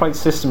you two played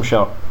System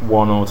Shock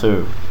 1 or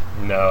 2?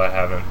 No, I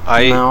haven't.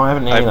 I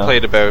haven't either. I've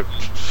played about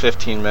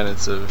 15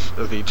 minutes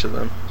of each of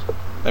them.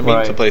 I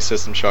mean to play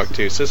System Shock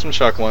 2. System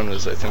Shock 1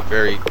 was, I think,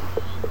 very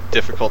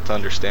difficult to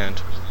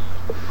understand.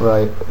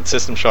 Right. And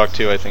System Shock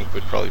 2, I think,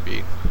 would probably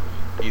be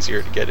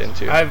easier to get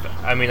into. I've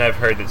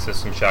heard that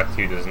System Shock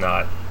 2 does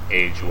not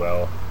age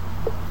well.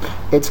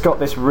 It's got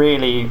this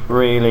really,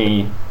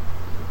 really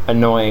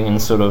annoying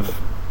and sort of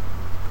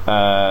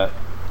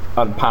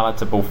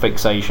unpalatable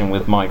fixation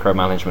with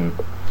micromanagement.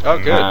 Oh,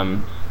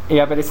 good.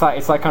 Yeah, but it's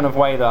that kind of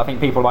way that I think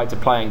people like to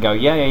play and go,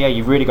 yeah,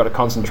 you've really got to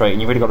concentrate and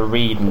you've really got to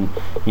read and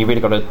you've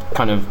really got to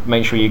kind of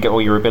make sure you get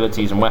all your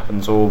abilities and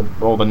weapons, all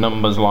the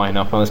numbers line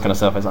up and all this kind of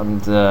stuff. It's like,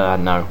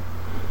 no.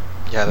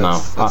 Yeah,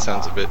 that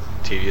sounds a bit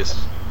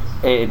tedious.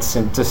 It's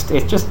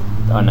just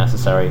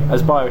unnecessary,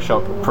 as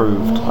BioShock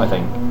proved, I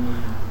think.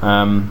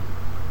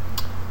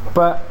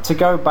 But to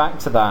go back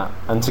to that,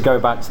 and to go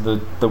back to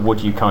the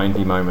would you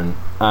kindly moment,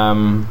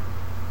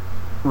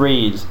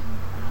 Reed,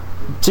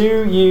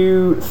 do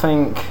you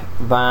think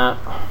that...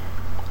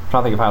 I'm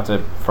trying to think of how to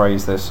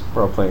phrase this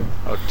properly.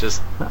 Oh,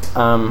 just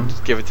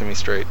give it to me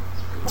straight.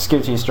 Just give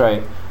it to you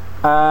straight.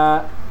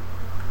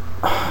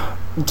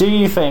 Do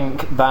you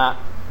think that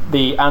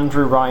the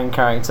Andrew Ryan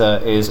character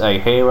is a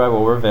hero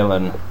or a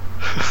villain?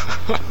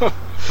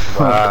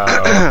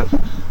 Wow.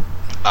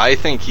 I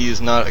think he's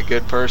not a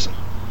good person.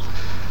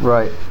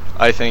 Right.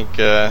 I think,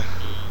 I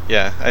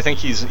think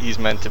he's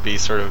meant to be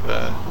sort of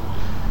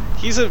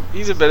he's a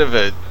bit of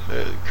a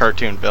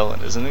cartoon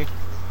villain, isn't he?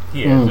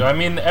 He is. I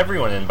mean,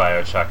 everyone in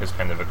BioShock is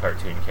kind of a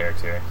cartoon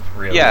character,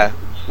 really. Yeah,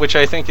 which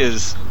I think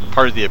is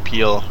part of the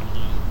appeal.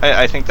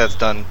 I think that's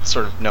done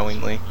sort of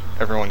knowingly.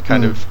 Everyone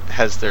kind of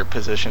has their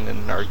position in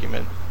an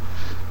argument,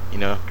 you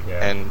know.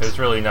 Yeah, and there's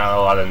really not a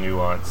lot of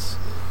nuance.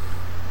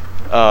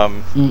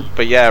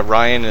 But yeah,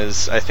 Ryan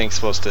is, I think,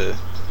 supposed to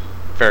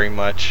very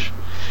much...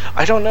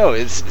 I don't know.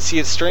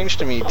 It's strange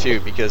to me,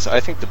 too, because I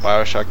think the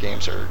BioShock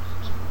games are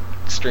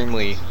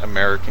extremely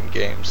American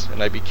games,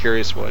 and I'd be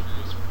curious what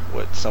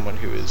someone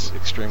who is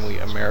extremely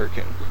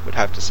American would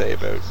have to say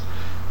about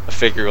a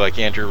figure like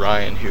Andrew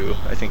Ryan, who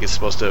I think is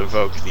supposed to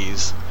evoke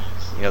these,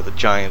 the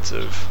giants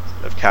of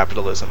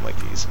capitalism, like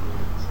these,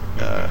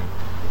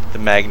 the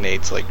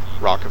magnates like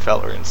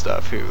Rockefeller and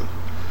stuff, who...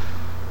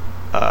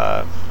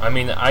 I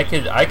mean, I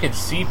could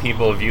see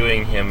people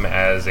viewing him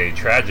as a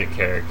tragic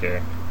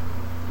character.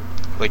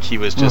 Like he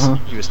was just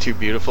he was too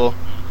beautiful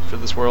for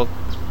this world.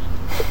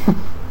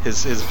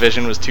 His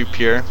vision was too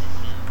pure.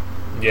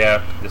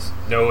 Yeah, just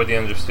nobody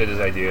understood his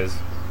ideas.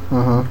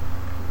 Yeah.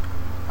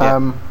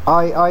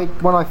 I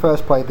when I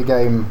first played the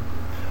game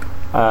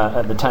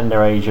at the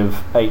tender age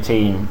of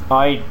 18,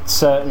 I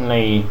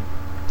certainly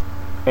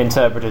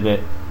interpreted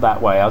it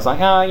that way. I was like,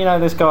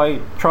 this guy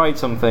tried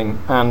something,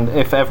 and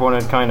if everyone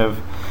had kind of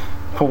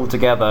pulled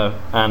together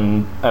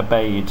and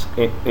obeyed,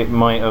 it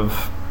might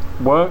have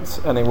worked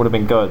and it would have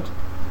been good.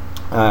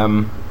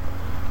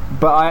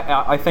 But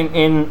I think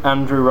in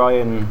Andrew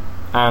Ryan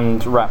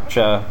and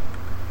Rapture,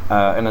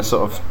 in a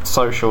sort of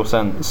social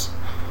sense,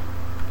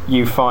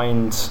 you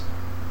find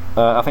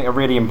I think a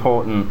really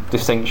important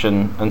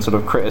distinction and sort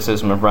of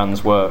criticism of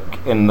Rand's work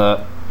in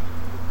that,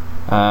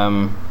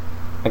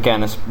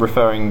 again, it's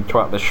referring to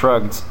Atlas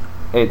Shrugged,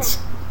 it's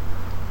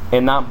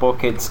in that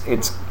book it's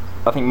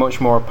I think much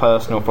more a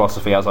personal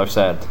philosophy, as I've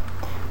said,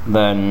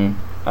 than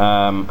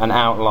an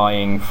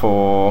outlying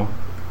for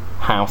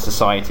how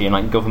society and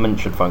like government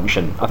should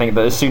function. I think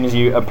that as soon as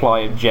you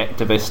apply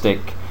objectivistic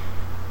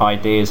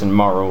ideas and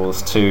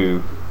morals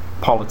to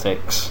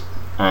politics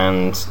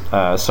and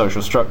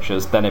social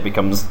structures, then it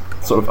becomes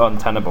sort of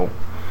untenable.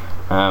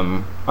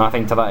 And I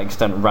think to that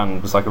extent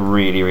Rand was like a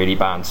really, really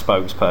bad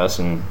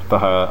spokesperson for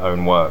her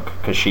own work,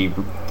 because she,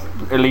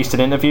 at least in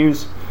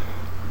interviews,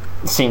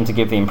 seemed to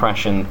give the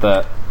impression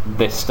that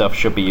this stuff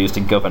should be used to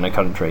govern a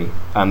country,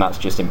 and that's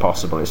just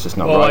impossible. It's just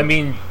not right. Well, I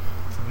mean,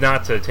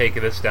 not to take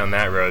this down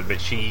that road, but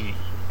she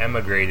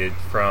emigrated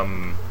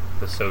from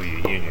the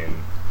Soviet Union,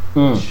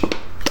 which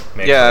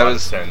makes a lot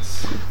of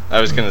sense. I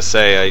was going to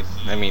say,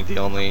 I mean, the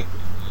only,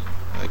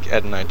 like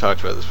Ed and I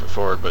talked about this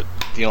before, but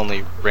the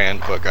only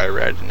Rand book I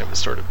read, and it was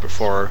sort of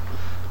before,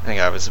 I think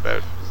I was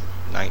about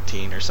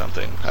 19 or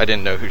something. I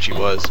didn't know who she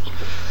was,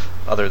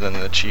 other than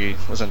that she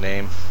was a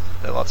name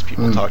that lots of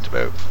people talked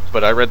about.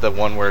 But I read the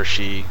one where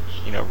she,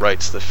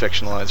 writes the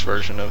fictionalized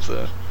version of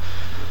the...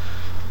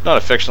 Not a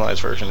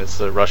fictionalized version, it's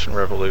the Russian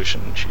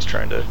Revolution. She's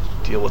trying to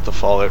deal with the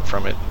fallout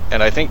from it.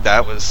 And I think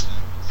that was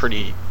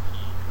pretty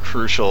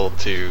crucial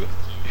to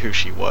who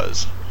she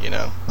was,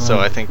 So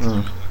I think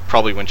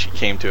probably when she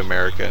came to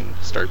America and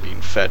started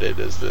being feted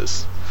as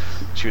this...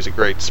 She was a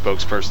great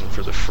spokesperson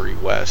for the free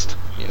West,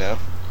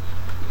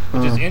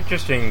 Which is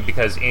interesting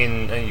because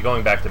in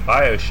going back to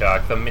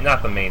BioShock,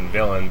 not the main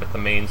villain, but the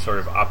main sort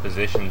of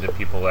opposition to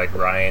people like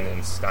Ryan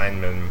and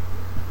Steinman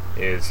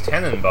is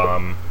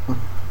Tenenbaum,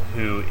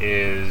 who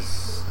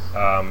is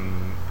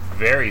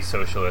very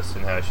socialist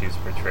in how she's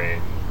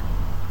portrayed.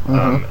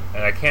 Mm-hmm.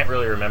 And I can't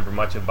really remember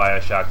much of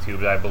Bioshock 2,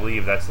 but I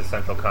believe that's the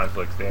central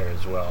conflict there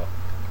as well.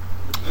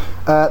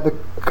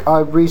 I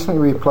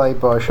recently replayed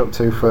Bioshock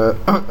 2 for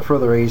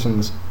other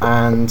reasons,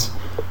 and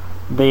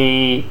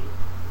the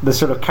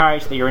sort of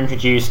character that you're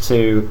introduced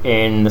to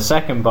in the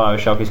second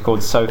Bioshock is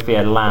called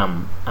Sophia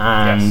Lamb,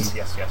 and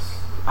yes.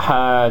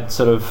 her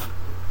sort of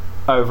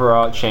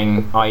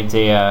overarching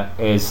idea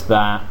is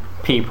that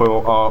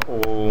people are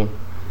all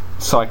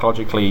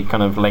psychologically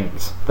kind of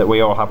linked, that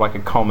we all have like a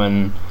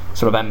common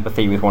sort of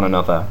empathy with one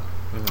another,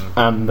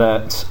 and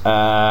that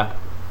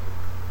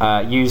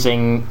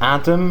using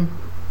Adam,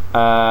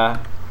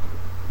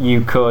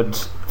 you could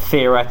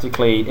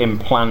theoretically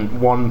implant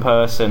one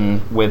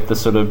person with the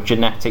sort of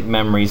genetic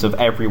memories of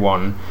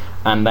everyone,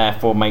 and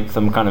therefore make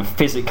them kind of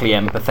physically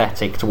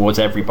empathetic towards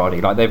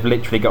everybody. Like they've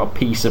literally got a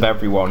piece of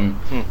everyone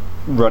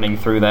running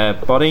through their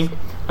body,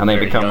 and they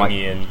become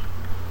Jungian. like,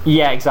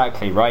 yeah,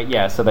 exactly, right,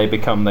 yeah. So they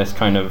become this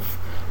kind of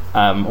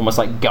almost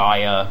like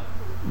Gaia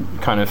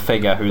kind of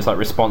figure who's like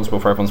responsible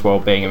for everyone's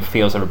well-being and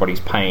feels everybody's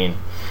pain.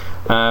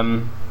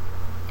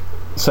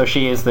 So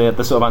she is the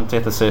sort of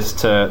antithesis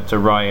to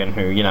Ryan,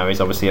 who, you know, is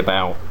obviously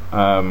about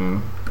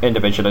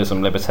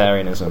individualism,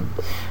 libertarianism.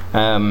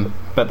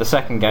 But the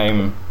second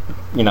game,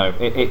 you know,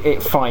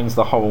 it finds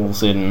the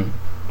holes in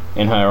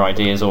her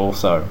ideas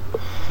also.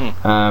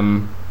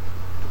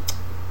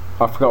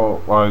 I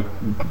forgot what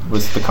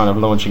was the kind of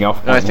launching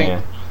off point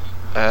here.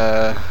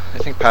 I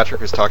think Patrick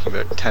was talking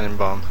about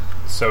Tenenbaum.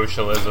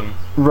 Socialism.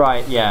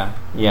 Right, yeah.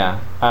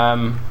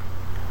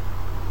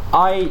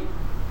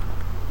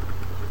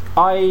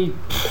 I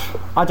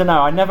don't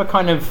know. I never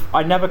kind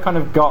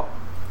of got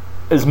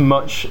as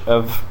much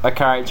of a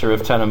character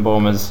of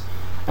Tenenbaum as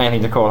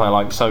anything to call her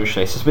like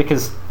socialist. It's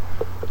because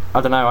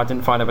I don't know. I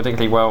didn't find her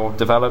particularly well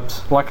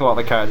developed. Like a lot of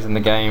the characters in the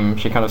game,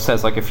 she kind of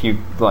says like a few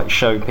like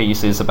show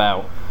pieces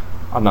about,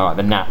 I don't know, like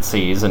the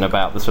Nazis and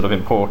about the sort of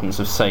importance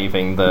of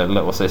saving the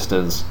Little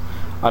Sisters.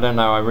 I don't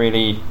know.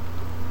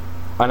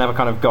 I never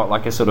kind of got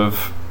like a sort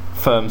of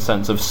firm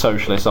sense of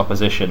socialist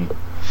opposition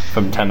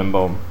from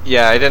Tenenbaum.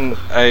 Yeah,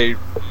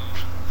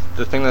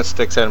 the thing that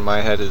sticks out in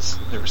my head is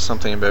there was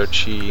something about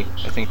she,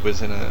 I think,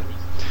 was in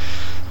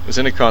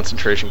a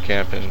concentration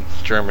camp in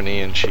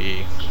Germany, and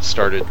she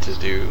started to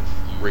do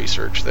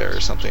research there or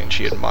something.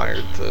 She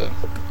admired the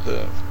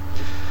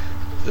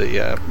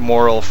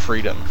moral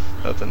freedom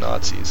of the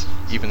Nazis,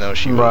 even though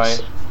she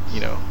was,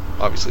 you know,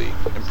 obviously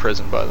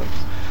imprisoned by them.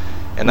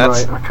 And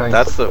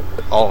that's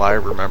all I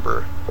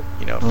remember,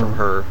 you know, from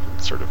her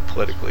sort of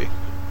politically.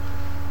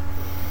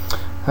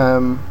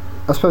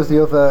 I suppose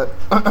the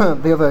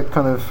other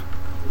kind of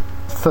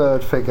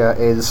third figure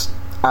is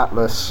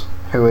Atlas,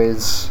 who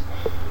is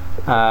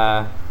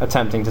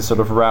attempting to sort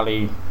of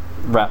rally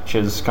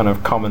Rapture's kind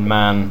of common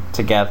man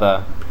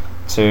together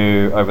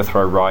to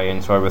overthrow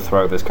Ryan, to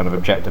overthrow this kind of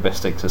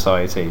objectivistic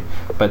society,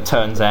 but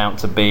turns out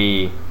to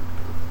be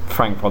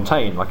Frank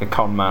Fontaine, like a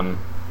con man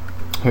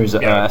who's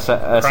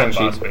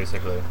essentially boss,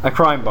 basically a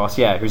crime boss,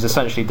 yeah, who's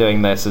essentially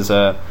doing this as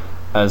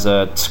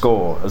a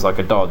score, as like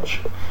a dodge.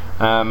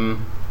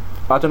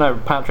 I don't know,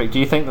 Patrick, do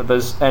you think that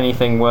there's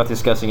anything worth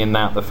discussing in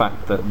that, the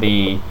fact that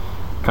the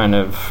kind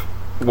of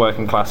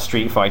working class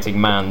street fighting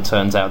man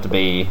turns out to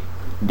be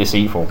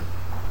deceitful?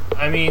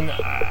 I mean,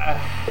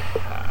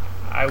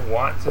 I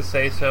want to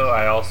say so.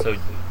 I also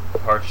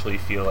partially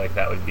feel like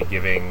that would be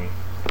giving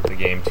the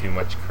game too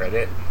much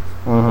credit.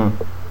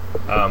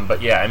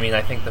 But yeah, I mean,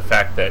 I think the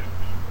fact that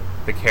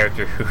the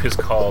character who is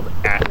called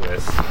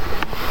Atlas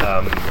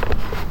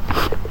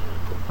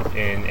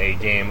in a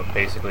game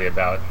basically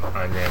about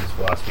Ayn Rand's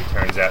philosophy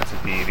turns out to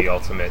be the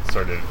ultimate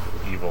sort of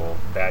evil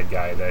bad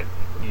guy, that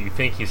you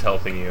think he's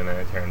helping you and then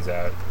it turns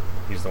out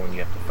he's the one you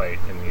have to fight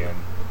in the end.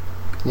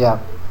 Yeah.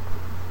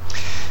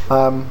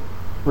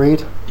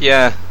 Reed?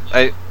 Yeah,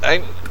 I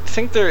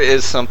think there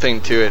is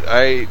something to it.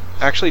 I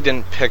actually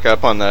didn't pick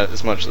up on that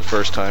as much the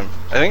first time.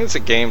 I think it's a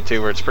game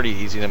too where it's pretty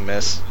easy to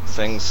miss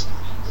things,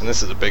 and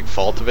this is a big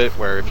fault of it,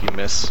 where if you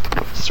miss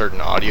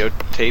certain audio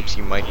tapes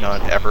you might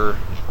not ever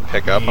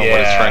pick up on what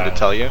it's trying to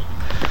tell you.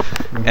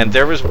 And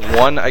there was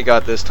one I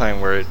got this time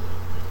where it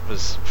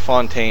was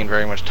Fontaine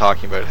very much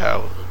talking about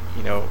how,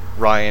 you know,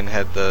 Ryan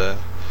had the,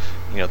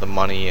 you know, the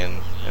money and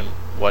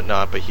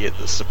whatnot, but he had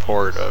the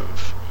support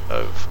of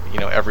you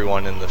know,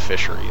 everyone in the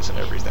fisheries and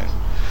everything.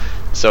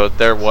 So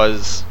there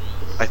was,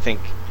 I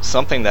think,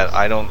 something that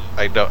I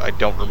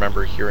don't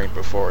remember hearing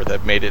before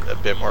that made it a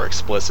bit more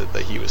explicit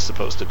that he was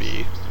supposed to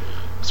be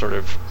sort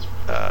of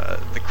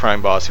the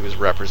crime boss who was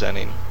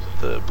representing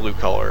the blue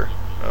collar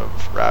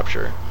of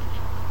Rapture.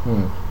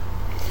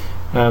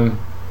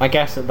 I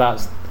guess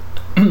that's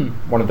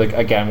one of the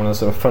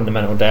sort of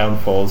fundamental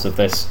downfalls of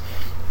this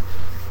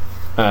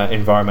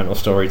environmental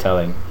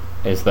storytelling,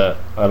 is that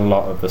a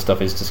lot of the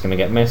stuff is just going to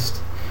get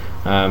missed.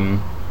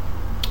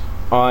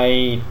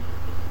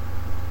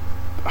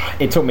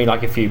 It took me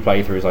like a few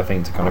playthroughs, I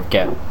think, to kind of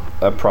get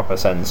a proper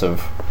sense of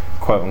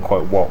quote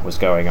unquote what was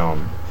going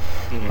on.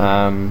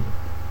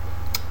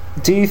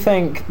 Do you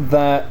think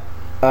that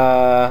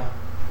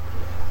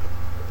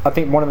I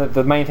think one of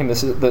the main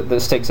things that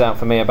sticks out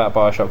for me about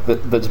Bioshock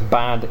that's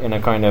bad in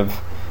a kind of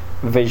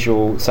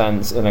visual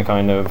sense, in a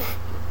kind of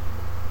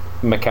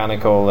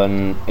mechanical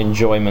and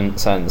enjoyment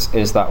sense,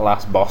 is that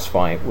last boss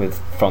fight with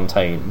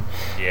Fontaine.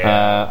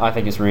 I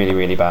think it's really,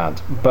 really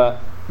bad.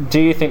 But do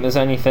you think there's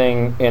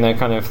anything in a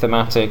kind of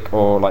thematic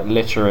or like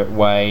literate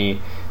way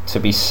to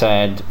be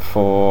said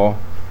for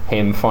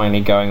him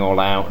finally going all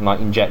out and like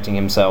injecting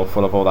himself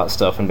full of all that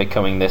stuff and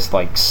becoming this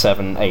like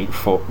 7-8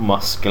 foot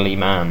muscly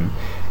man?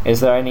 Is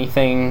there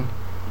anything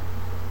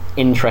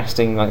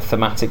interesting like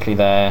thematically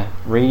there,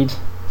 Reed?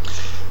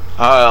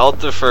 I'll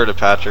defer to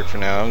Patrick for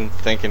now. I'm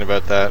thinking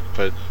about that,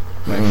 but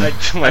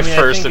my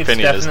first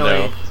opinion is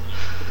no.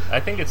 I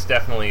think it's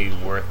definitely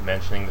worth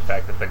mentioning the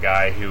fact that the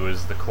guy who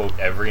was the quote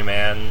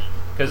everyman,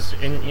 because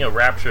in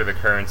Rapture, the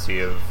currency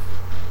of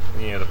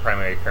the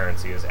primary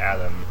currency is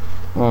Adam,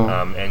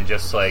 and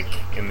just like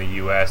in the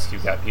U.S.,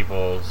 you've got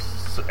people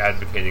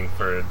advocating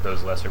for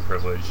those lesser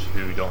privileged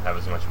who don't have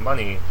as much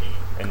money.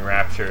 In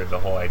Rapture, the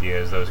whole idea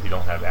is those who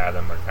don't have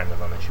Adam are kind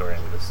of on the short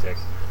end of the stick.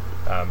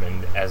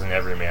 And as an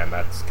everyman,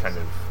 that's kind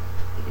of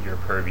your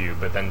purview.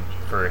 But then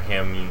for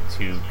him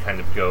to kind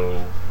of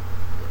go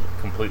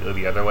completely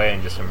the other way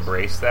and just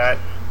embrace that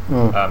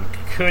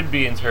could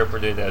be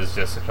interpreted as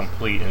just a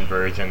complete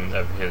inversion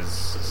of his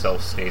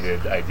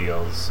self-stated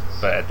ideals.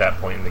 But at that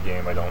point in the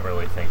game, I don't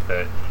really think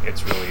that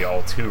it's really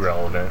all too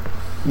relevant.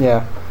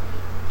 Yeah.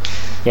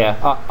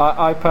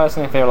 I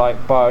personally feel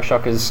like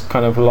Bioshock has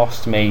kind of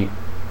lost me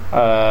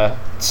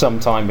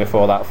sometime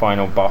before that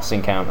final boss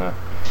encounter.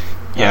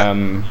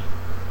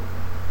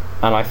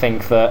 And I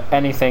think that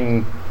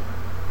anything,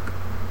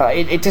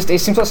 it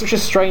seems like such a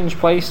strange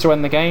place to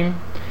end the game,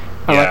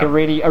 and like a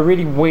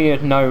really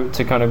weird note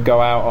to kind of go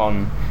out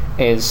on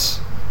is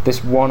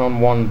this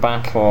one-on-one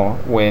battle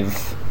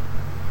with.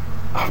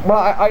 Well,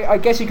 I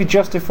guess you could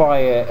justify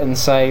it and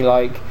say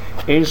like,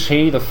 is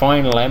he the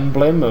final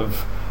emblem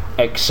of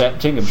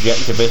accepting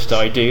objectivist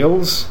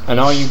ideals, and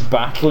are you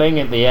battling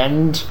at the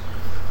end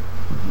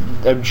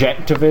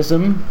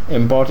objectivism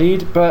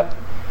embodied? But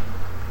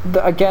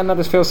again, that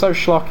just feels so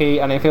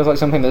schlocky, and it feels like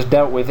something that's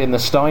dealt with in the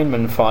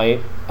Steinman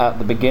fight at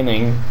the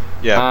beginning.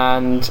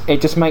 And it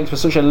just makes for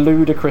such a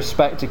ludicrous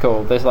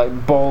spectacle. There's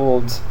like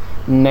bald,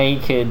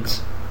 naked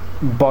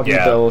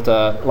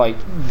bodybuilder like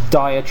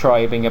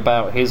diatribing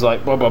about his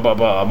like blah blah blah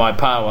blah my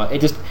power.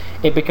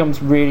 It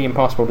becomes really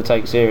impossible to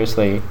take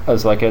seriously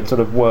as like a sort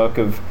of work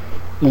of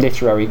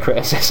literary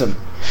criticism.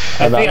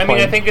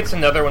 I think it's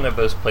another one of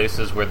those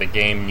places where the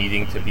game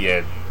needing to be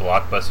a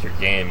blockbuster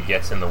game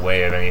gets in the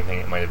way of anything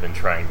it might have been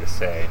trying to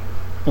say.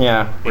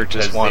 Yeah, we're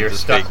just they're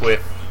stuck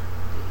with.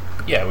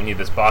 Yeah, we need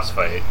this boss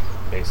fight,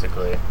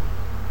 basically.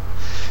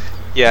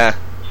 Yeah,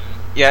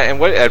 and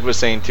what Ed was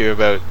saying too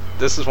about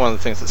this is one of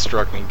the things that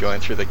struck me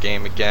going through the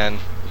game again,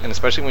 and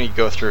especially when you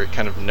go through it,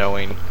 kind of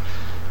knowing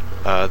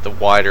the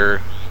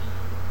wider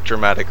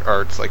dramatic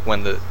arcs, like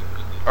when the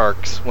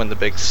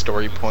big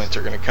story points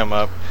are going to come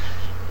up.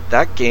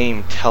 That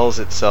game tells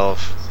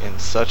itself in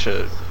such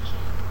a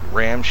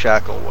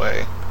ramshackle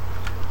way.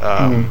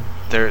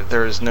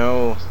 There is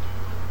no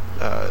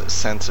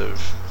sense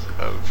of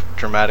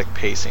dramatic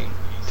pacing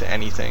to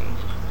anything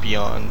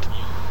beyond,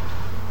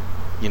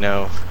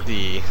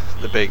 the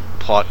big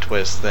plot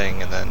twist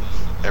thing and then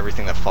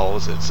everything that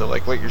follows it. So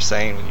like what you're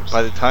saying,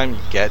 by the time you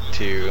get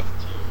to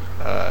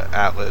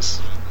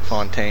Atlas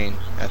Fontaine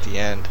at the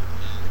end,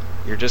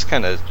 you're just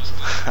kind of,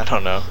 I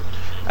don't know.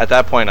 At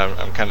that point,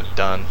 I'm kind of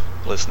done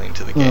listening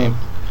to the game.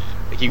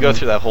 Like you go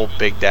through that whole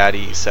Big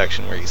Daddy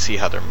section where you see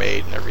how they're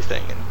made and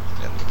everything,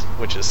 and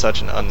which is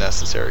such an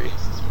unnecessary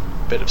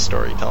bit of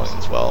storytelling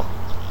as well.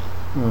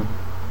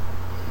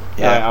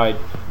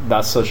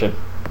 That's such a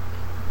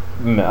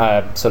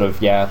that's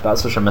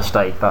such a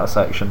mistake, that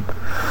section.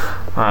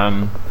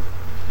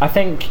 I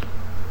think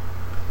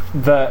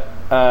that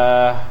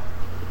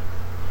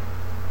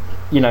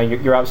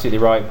you're absolutely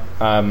right,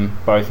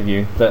 both of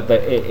you, that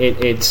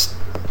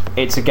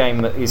it's a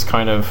game that is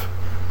kind of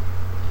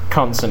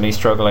constantly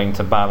struggling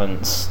to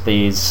balance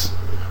these,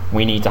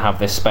 we need to have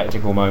this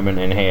spectacle moment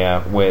in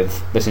here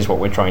with this is what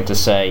we're trying to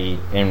say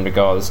in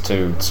regards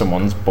to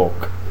someone's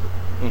book.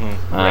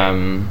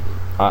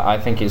 I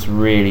think it's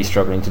really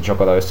struggling to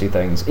juggle those two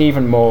things,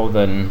 even more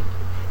than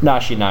no,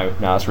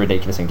 that's a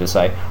ridiculous thing to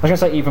say. I was going to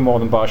say even more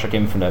than Bioshock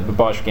Infinite, but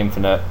Bioshock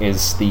Infinite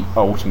is the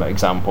ultimate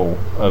example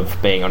of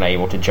being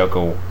unable to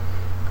juggle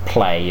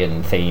play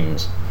and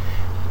themes.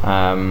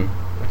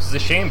 Which is a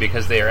shame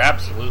because they are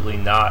absolutely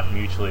not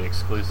mutually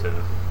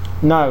exclusive.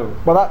 No,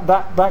 well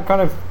that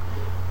kind of,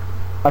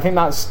 I think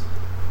that's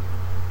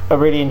a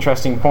really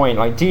interesting point.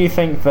 Like, do you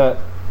think that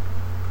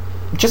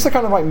just the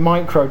kind of like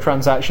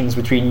microtransactions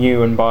between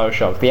you and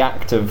Bioshock, the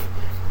act of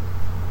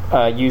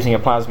using a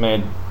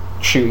plasmid,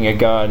 shooting a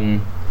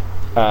gun,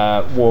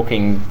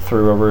 walking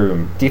through a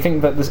room, do you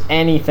think that there's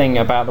anything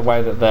about the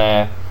way that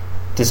they're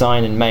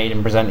designed and made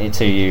and presented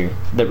to you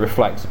that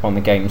reflects upon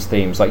the game's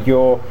themes? Like,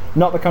 you're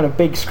not the kind of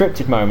big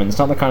scripted moments,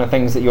 not the kind of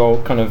things that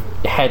your kind of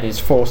head is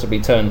forcibly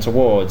turned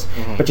towards,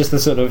 but just the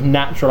sort of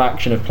natural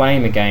action of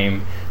playing the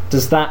game.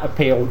 does that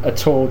appeal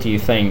at all, do you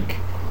think,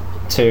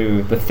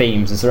 to the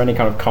themes? Is there any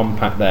kind of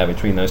compact there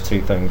between those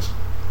two things?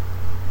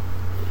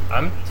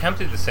 I'm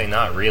tempted to say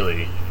not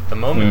really. The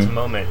moment to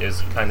moment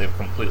is kind of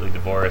completely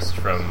divorced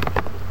from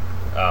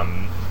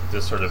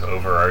this sort of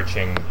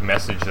overarching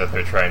message that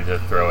they're trying to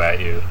throw at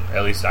you.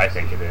 At least I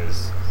think it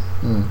is.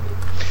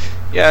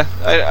 Yeah,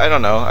 I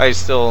don't know. I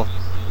still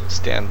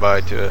stand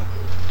by to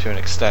an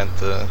extent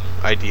the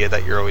idea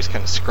that you're always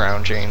kind of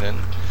scrounging and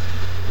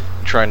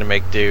trying to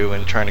make do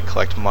and trying to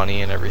collect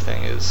money and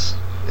everything is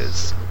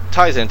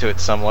ties into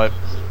it somewhat.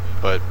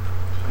 But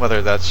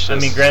whether that's just... I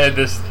mean, granted,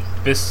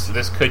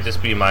 this could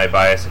just be my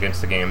bias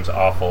against the game's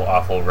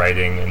awful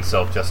writing and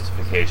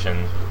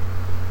self-justification.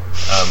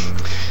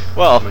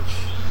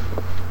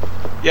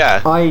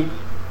 Yeah.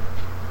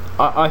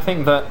 I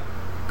think that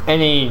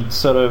any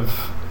sort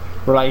of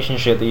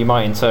relationship that you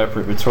might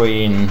interpret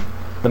between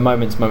the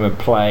moment-to-moment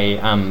play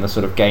and the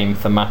sort of game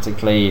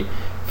thematically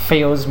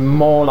feels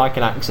more like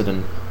an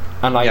accident.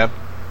 And I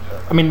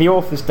mean, the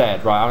author's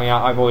dead, right? I mean,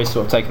 I've always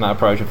sort of taken that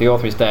approach. If the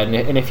author is dead,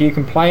 and if you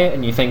can play it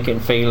and you think it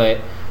and feel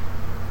it,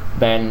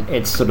 then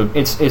it's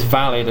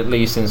valid, at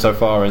least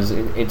insofar as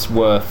it's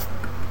worth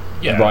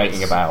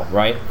writing about,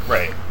 right?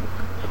 Right.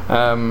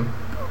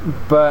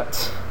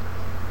 But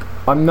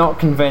I'm not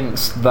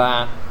convinced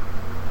that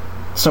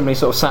somebody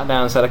sort of sat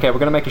down and said, okay, we're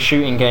going to make a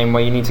shooting game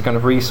where you need to kind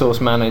of resource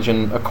manage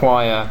and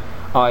acquire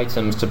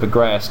items to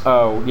progress.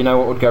 Oh, you know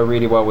what would go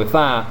really well with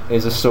that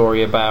is a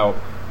story about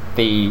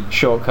the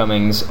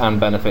shortcomings and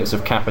benefits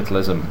of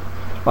capitalism.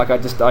 Like, I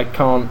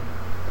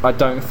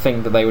don't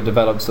think that they would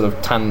develop sort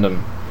of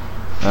tandem.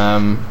 I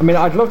mean,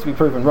 I'd love to be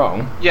proven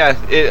wrong. Yeah,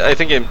 I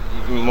think it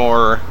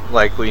more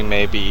likely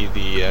may be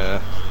the,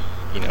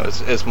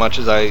 as much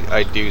as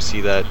I do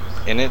see that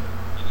in it,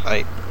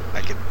 I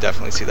could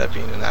definitely see that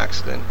being an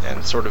accident,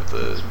 and sort of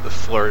the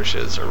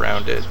flourishes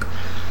around it,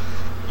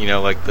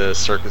 like the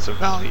circus of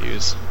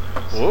values.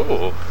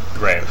 Whoa.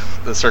 Right.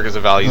 The circus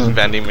of values,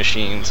 vending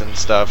machines and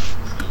stuff.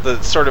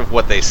 The sort of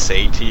what they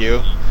say to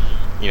you,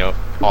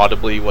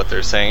 audibly what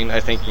they're saying, I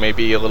think may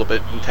be a little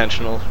bit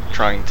intentional,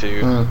 trying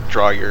to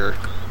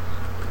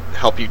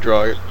help you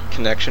draw a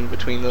connection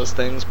between those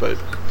things. But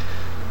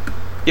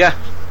yeah,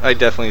 I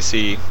definitely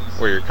see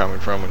where you're coming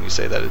from when you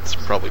say that it's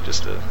probably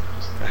just a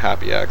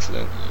happy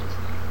accident.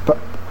 But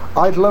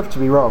I'd love to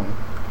be wrong.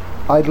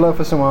 I'd love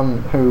for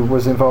someone who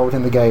was involved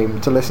in the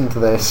game to listen to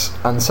this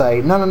and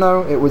say,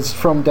 no, it was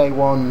from day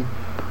one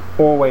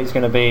always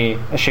going to be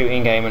a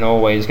shooting game and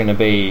always going to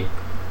be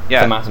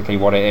thematically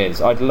what it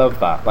is. I'd love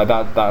that. Like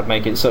that would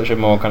make it such a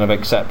more kind of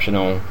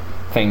exceptional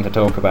thing to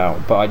talk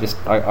about. But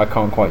I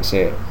can't quite see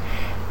it.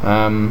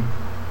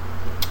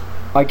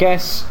 I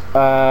guess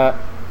an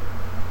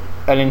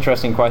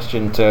interesting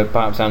question to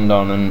perhaps end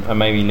on and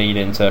maybe lead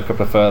into a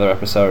couple of further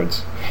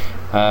episodes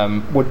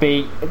would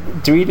be,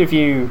 do either of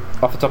you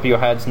off the top of your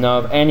heads know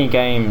of any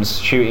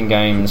shooting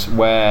games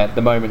where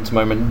the moment to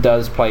moment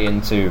does play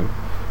into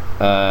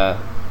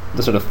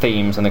the sort of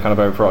themes and the kind of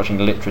overarching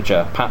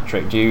literature?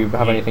 Patrick, do you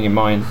have anything in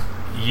mind?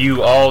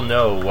 You all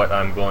know what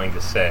I'm going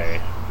to say.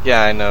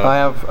 Yeah, I know. I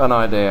have an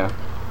idea.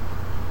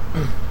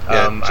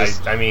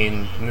 I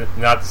mean,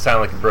 not to sound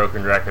like a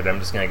broken record, I'm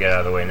just going to get out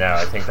of the way now.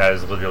 I think that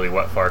is literally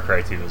what Far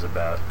Cry 2 is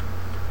about.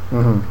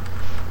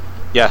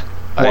 Yeah.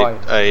 Why?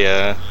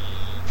 I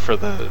for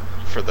the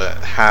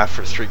half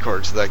or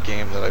three-quarters of that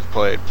game that I've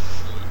played,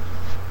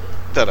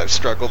 that I've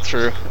struggled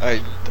through,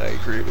 I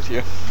agree with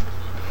you.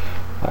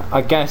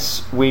 I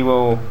guess we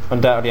will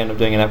undoubtedly end up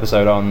doing an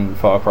episode on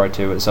Far Cry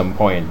 2 at some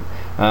point.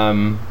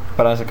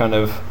 But as a kind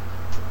of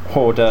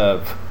hors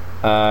d'oeuvre,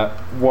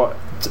 what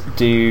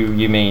do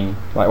you mean?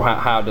 Like,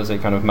 how does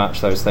it kind of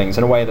match those things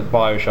in a way that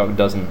BioShock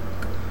doesn't?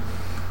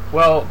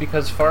 Well,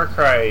 because Far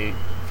Cry,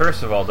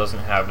 first of all,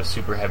 doesn't have a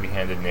super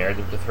heavy-handed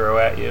narrative to throw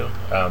at you.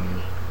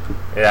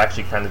 It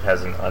actually kind of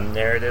has an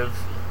unnarrative.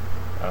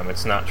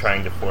 It's not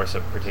trying to force a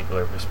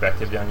particular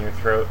perspective down your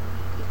throat.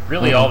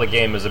 Really, all the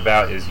game is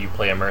about is you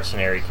play a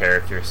mercenary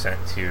character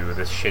sent to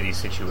this shitty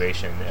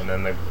situation, and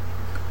then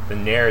the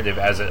narrative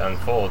as it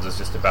unfolds is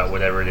just about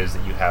whatever it is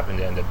that you happen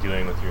to end up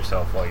doing with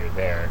yourself while you're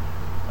there.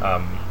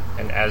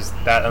 And as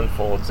that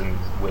unfolds in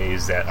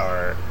ways that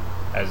are,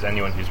 as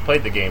anyone who's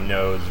played the game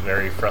knows,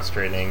 very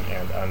frustrating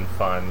and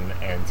unfun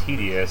and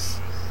tedious,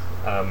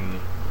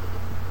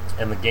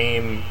 and the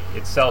game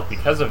itself,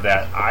 because of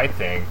that, I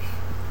think,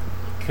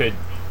 could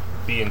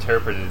be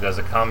interpreted as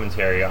a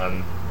commentary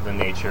on the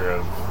nature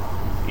of,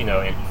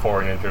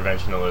 foreign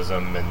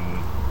interventionism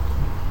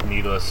and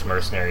needless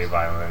mercenary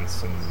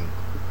violence, and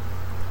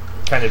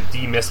kind of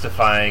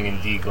demystifying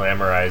and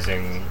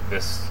de-glamorizing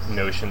this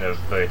notion of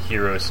the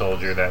hero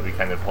soldier that we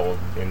kind of hold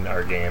in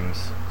our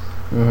games.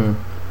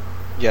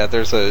 Yeah,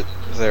 there's a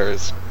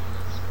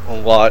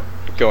lot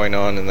going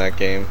on in that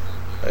game,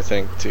 I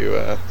think,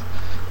 to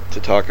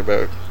talk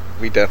about.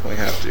 We definitely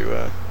have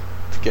to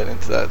get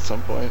into that at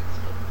some point.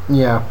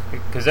 Yeah,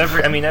 because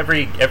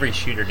every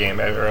shooter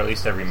game, or at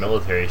least every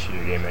military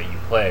shooter game that you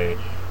play,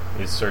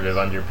 is sort of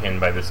underpinned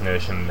by this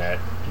notion that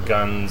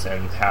guns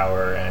and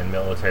power and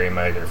military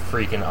might are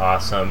freaking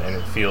awesome, and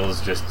it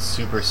feels just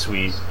super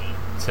sweet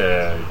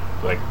to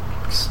like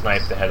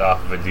snipe the head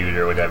off of a dude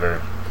or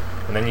whatever.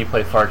 And then you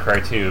play Far Cry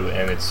 2,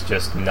 and it's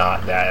just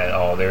not that at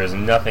all. There is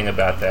nothing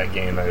about that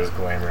game that is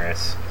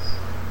glamorous.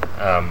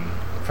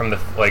 From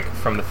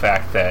the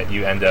fact that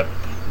you end up,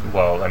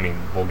 well, I mean,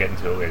 we'll get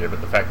into it later,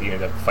 but the fact that you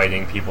end up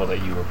fighting people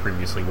that you were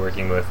previously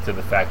working with, to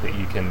the fact that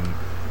you can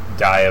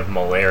die of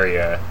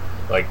malaria,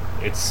 like,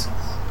 it's...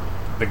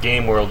 The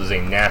game world is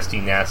a nasty,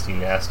 nasty,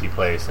 nasty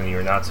place, and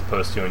you're not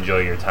supposed to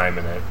enjoy your time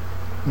in it.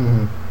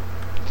 Mm-hmm.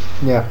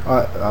 Yeah,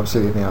 I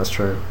absolutely think that's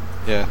true.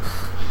 Yeah.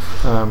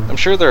 I'm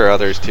sure there are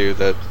others too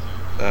that,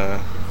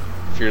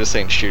 if you're just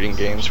saying shooting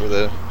games where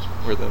the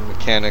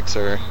mechanics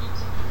are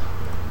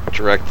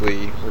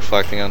directly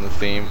reflecting on the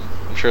theme,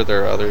 I'm sure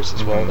there are others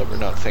as well that we're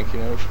not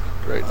thinking of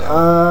right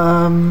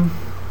now.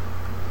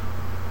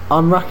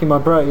 I'm racking my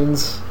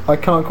brains. I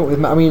can't come up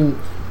with. I mean,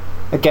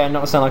 again,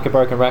 not to sound like a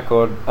broken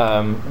record,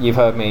 you've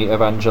heard me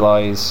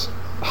evangelise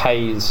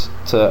Haze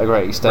to a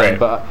great extent, right.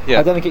 But yeah.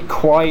 I don't think it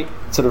quite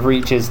sort of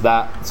reaches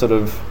that sort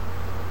of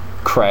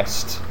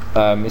crest.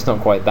 It's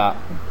not quite that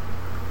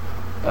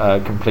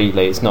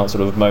completely. It's not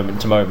sort of moment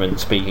to moment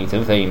speaking to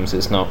the themes.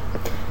 It's not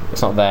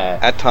there.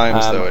 At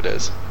times, though, it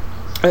is.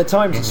 At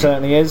times, it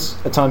certainly is.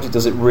 At times, it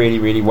does it really,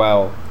 really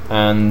well.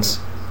 And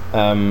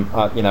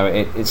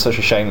it's such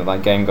a shame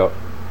that game got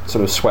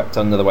sort of swept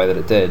under the way that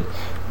it did.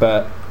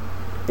 But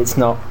it's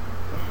not.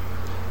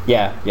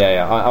 Yeah.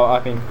 I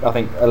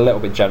think a little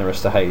bit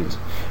generous to Haze.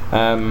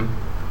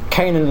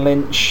 Kane and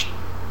Lynch,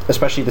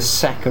 especially the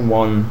second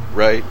one,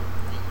 right?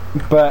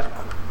 But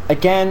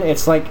again,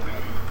 it's like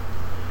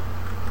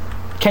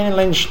Kane and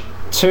Lynch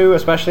 2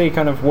 especially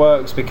kind of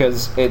works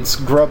because it's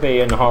grubby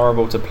and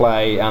horrible to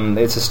play, and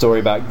it's a story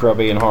about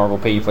grubby and horrible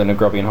people in a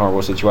grubby and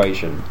horrible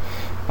situation,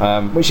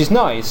 which is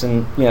nice,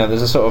 and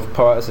there's a sort of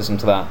poeticism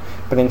to that.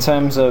 But in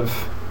terms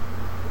of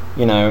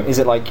is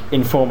it like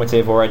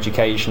informative or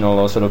educational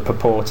or sort of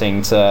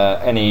purporting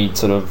to any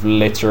sort of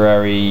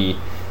literary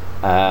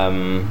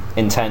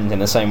intent in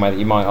the same way that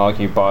you might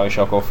argue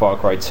BioShock or Far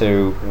Cry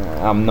 2,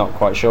 I'm not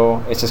quite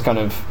sure. It's just kind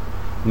of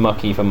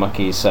mucky for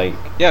mucky's sake.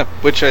 Yeah,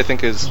 which I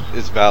think is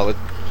valid.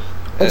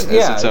 It's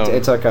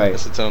okay.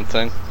 It's its own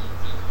thing.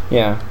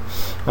 Yeah.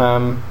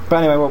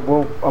 But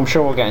anyway, I'm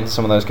sure we'll get into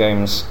some of those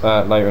games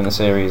later in the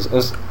series.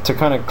 As to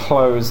kind of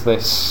close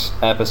this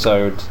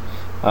episode,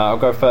 I'll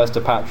go first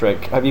to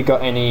Patrick. Have you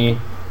got any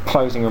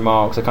closing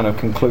remarks, a kind of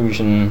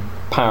conclusion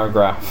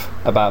paragraph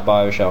about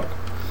BioShock?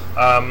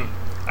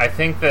 I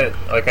think that,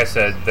 like I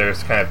said,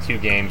 there's kind of two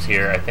games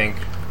here. I think,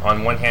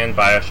 on one hand,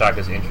 BioShock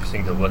is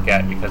interesting to look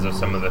at because of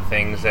some of the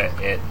things that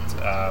it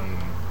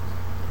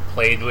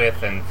played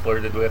with and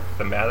flirted with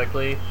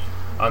thematically.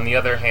 On the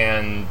other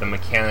hand, the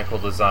mechanical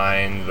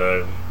design,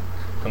 the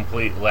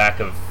complete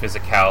lack of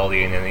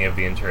physicality in any of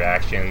the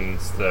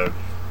interactions, the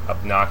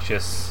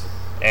obnoxious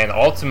and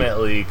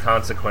ultimately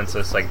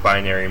consequenceless, like,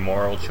 binary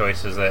moral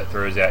choices that it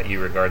throws at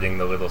you regarding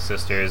the Little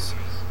Sisters.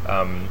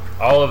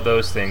 All of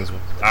those things,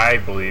 I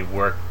believe,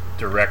 work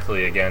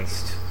directly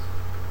against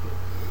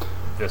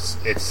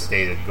its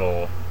stated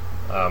goal,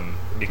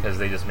 because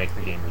they just make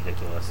the game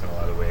ridiculous in a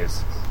lot of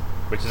ways,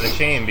 which is a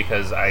shame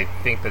because I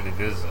think that it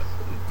is,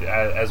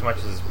 as much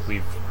as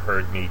we've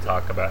heard me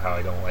talk about how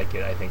I don't like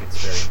it, I think it's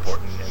very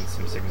important in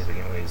some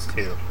significant ways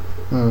too.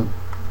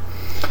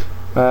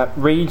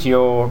 Read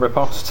your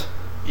riposte.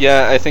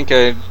 Yeah, I think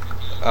I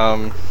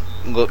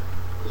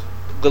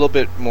little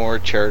bit more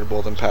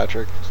charitable than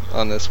Patrick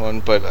on this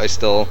one, but I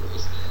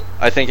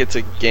think it's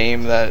a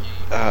game that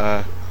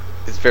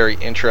is very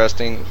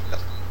interesting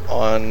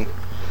on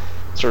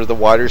sort of the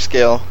wider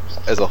scale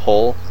as a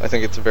whole. I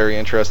think it's a very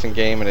interesting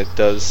game, and it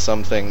does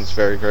some things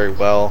very, very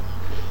well,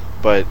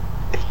 but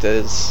it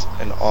does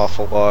an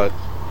awful lot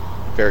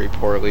very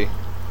poorly.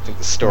 I think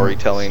the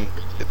storytelling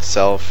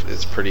itself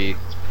is pretty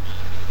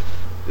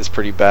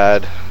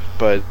bad,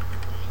 but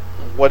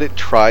what it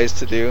tries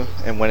to do,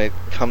 and when it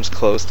comes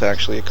close to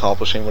actually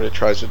accomplishing what it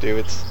tries to do,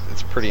 it's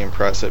pretty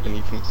impressive, and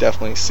you can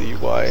definitely see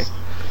why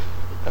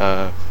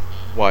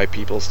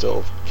people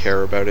still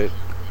care about it,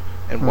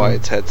 and why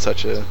it's had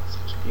such an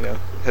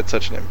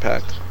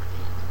impact.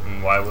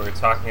 And why we're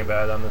talking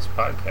about it on this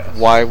podcast.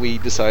 Why we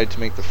decided to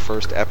make the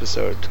first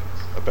episode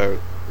about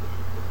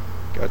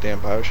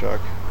goddamn BioShock.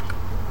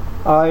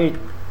 I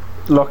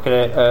look at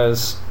it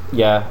as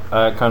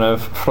a kind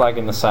of flag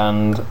in the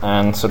sand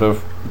and sort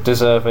of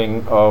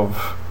deserving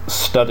of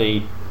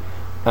study,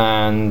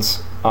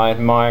 and I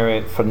admire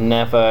it for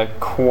never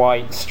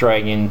quite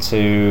straying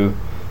into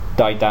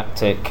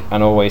didactic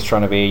and always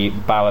trying to be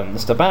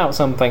balanced about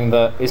something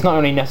that is not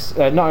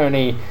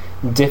only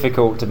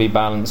difficult to be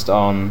balanced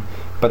on,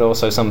 but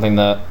also something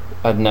that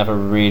had never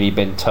really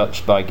been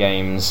touched by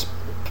games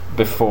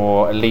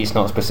before, at least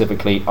not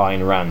specifically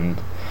Ayn Rand.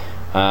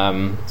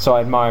 So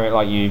I admire it,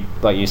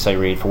 like you say,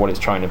 Reed, for what it's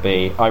trying to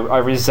be. I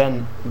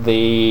resent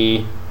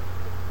the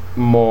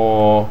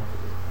more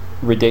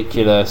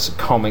ridiculous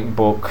comic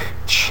book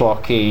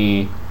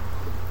schlocky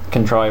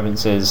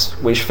contrivances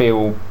which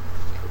feel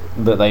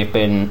that they've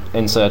been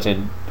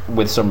inserted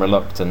with some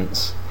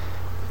reluctance,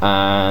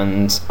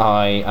 and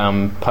I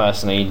am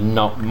personally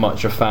not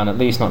much a fan, at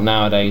least not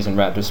nowadays in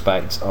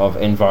retrospect, of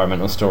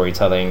environmental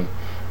storytelling.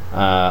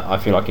 I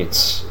feel like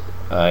it's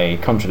a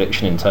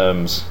contradiction in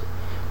terms,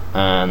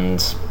 and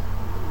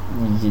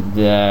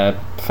they're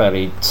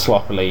fairly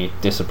sloppily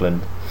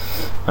disciplined.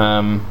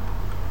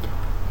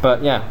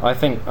 But yeah, I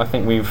think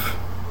we've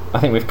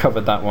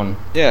covered that one.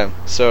 Yeah,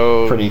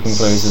 so pretty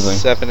conclusively.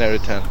 7 out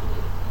of 10.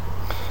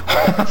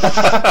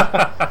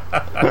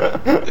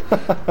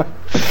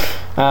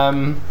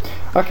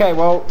 Okay,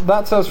 well,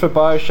 that's us for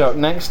Bioshock.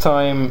 Next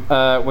time,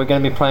 we're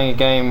going to be playing a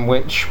game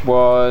which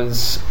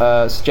was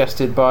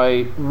suggested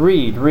by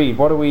Reed. Reed,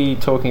 what are we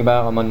talking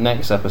about on the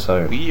next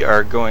episode? We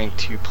are going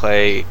to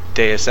play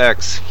Deus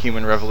Ex: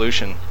 Human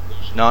Revolution.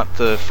 Not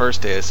the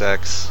first Deus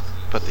Ex,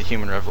 but the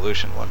Human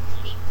Revolution one.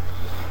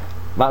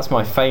 That's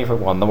my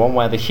favourite one, the one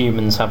where the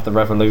humans have the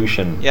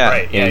revolution. Yeah,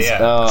 right, yeah.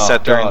 Oh,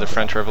 set during God. the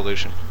French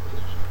Revolution.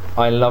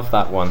 I love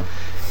that one.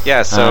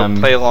 Yeah, so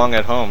play along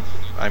at home.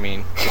 I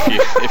mean,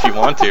 if you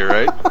want to,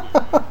 right?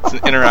 It's an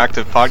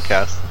interactive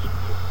podcast.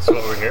 That's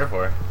what we're here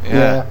for.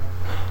 Yeah.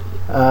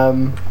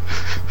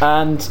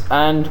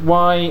 And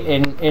why,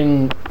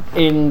 in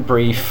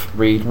brief,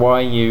 Reed, why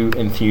are you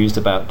enthused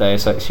about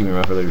Deus Ex: Human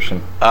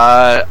Revolution?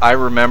 I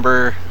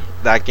remember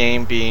that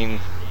game being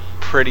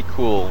pretty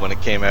cool when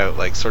it came out,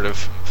 like sort of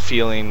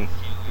feeling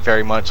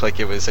very much like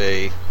it was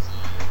a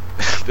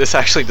this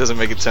actually doesn't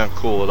make it sound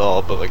cool at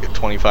all, but like a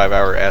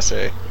 25-hour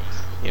essay,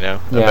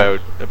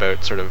 about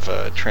sort of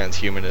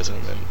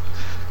transhumanism and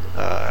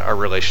our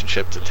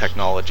relationship to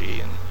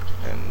technology and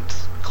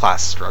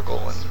class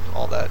struggle and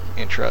all that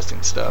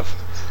interesting stuff.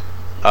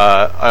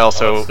 I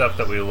also all the stuff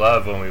that we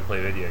love when we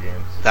play video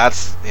games.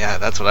 That's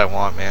what I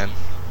want, man.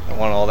 I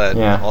want all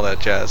that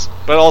jazz.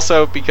 But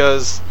also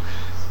because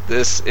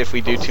if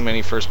we do too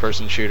many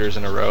first-person shooters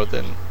in a row,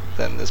 then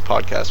this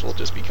podcast will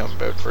just become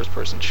about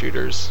first-person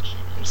shooters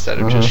instead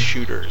of just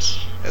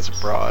shooters as a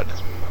broad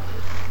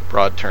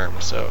term.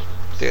 So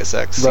Deus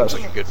Ex seems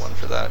like a good one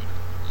for that.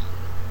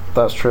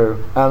 That's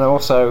true. And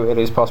also, it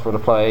is possible to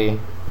play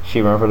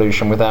Human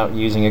Revolution without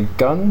using a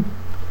gun.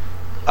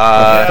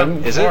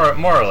 Is it?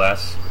 More or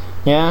less.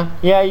 Yeah,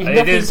 you can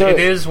definitely do it. It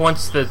is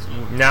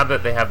now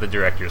that they have the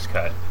director's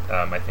cut.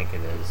 I think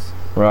it is.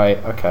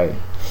 Right. Okay.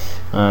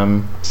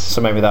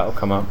 So maybe that will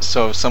come up.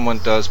 So if someone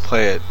does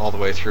play it all the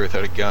way through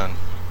without a gun,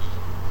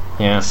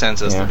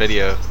 sends us the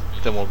video,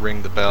 then we'll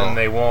ring the bell. And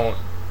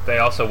they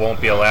also won't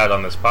be allowed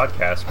on this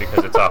podcast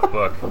because it's off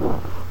book.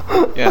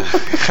 Yeah,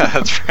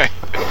 that's right.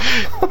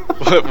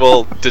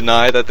 We'll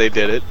deny that they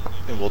did it,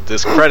 and we'll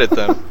discredit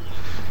them,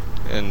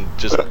 and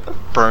just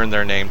burn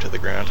their name to the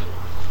ground.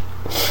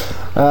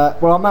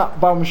 Well, on that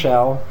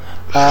bombshell,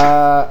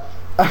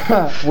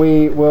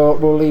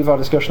 we'll leave our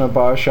discussion on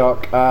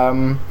Bioshock.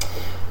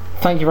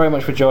 Thank you very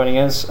much for joining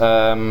us.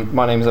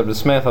 My name is Edward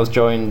Smith. I was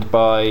joined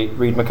by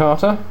Reed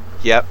McCarter.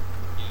 Yep.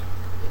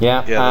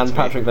 Yeah, and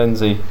Patrick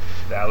Lindsay.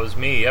 That was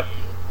me, yep.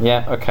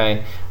 Yeah,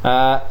 okay.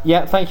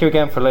 Thank you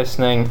again for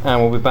listening,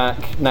 and we'll be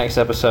back next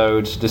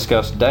episode to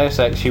discuss Deus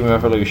Ex: Human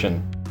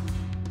Revolution.